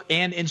Facebook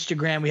and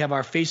Instagram. We have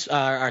our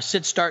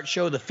sit-start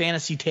show, the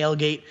Fantasy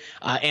Tailgate.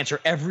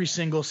 Answer every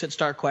single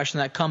sit-start question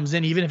that comes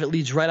in, even if it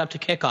leads right up to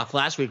kickoff.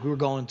 Last week, we were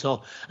going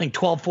until, I think,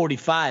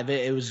 12:45.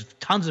 It was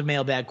tons of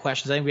mailbag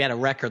questions. I think we had a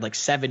record like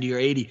 70 or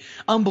 80.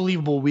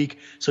 Unbelievable week.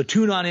 So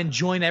tune on in.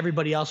 Join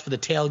everybody else for the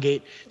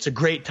tailgate. It's a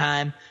great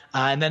time.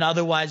 And then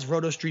otherwise,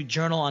 Roto Street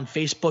Journal on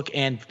Facebook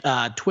and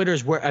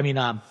Twitter's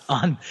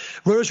on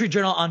Roto Street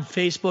Journal on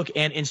Facebook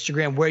and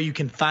Instagram, where you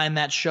can find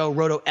that show.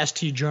 Roto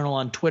ST Journal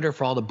on Twitter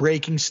for all the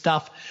breaking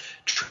stuff.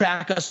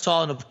 Track us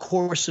all, and of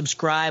course,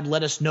 subscribe.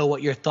 Let us know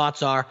what your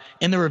thoughts are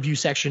in the review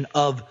section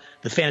of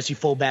the Fantasy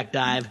Fullback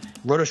Dive.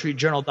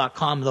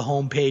 RotoStreetJournal.com, the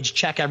homepage.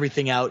 Check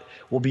everything out.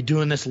 We'll be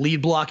doing this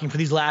lead blocking for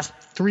these last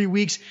 3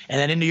 weeks, and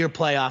then into your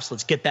playoffs.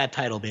 Let's get that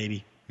title,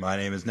 baby. My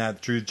name is Nat the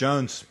Truth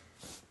Jones.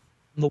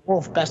 The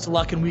Wolf. Best of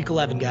luck in week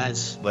 11,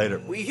 guys. Later.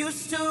 We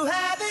used to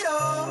have it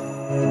all,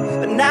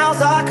 but now's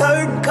our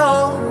curtain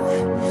call.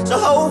 So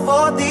hold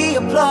for the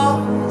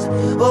applause.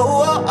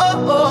 Oh,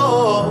 oh,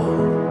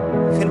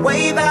 oh. And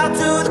wave out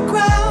to the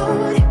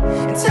crowd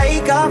and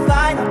take our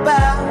final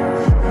bow.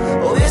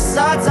 Oh, it's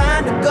our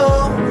time to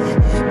go,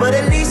 but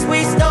at least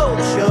we stole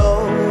the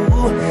show.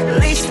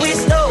 At least we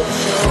stole the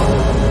show.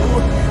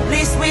 At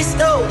least we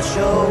stole the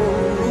show.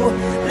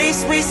 At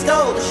least we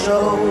stole the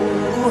show.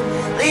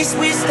 At least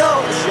we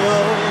stole the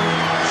show.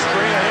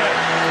 Straight ahead.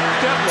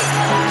 Devlin.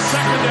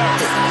 Second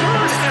effort.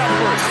 Third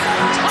effort.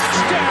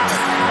 Touchdown.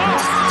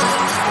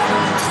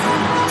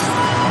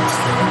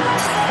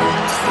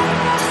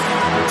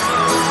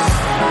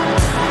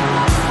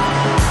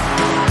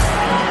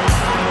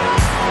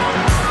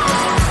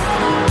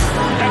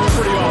 That's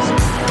pretty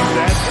awesome.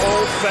 That's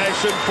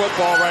old-fashioned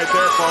football right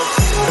there,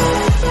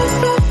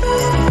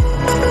 folks.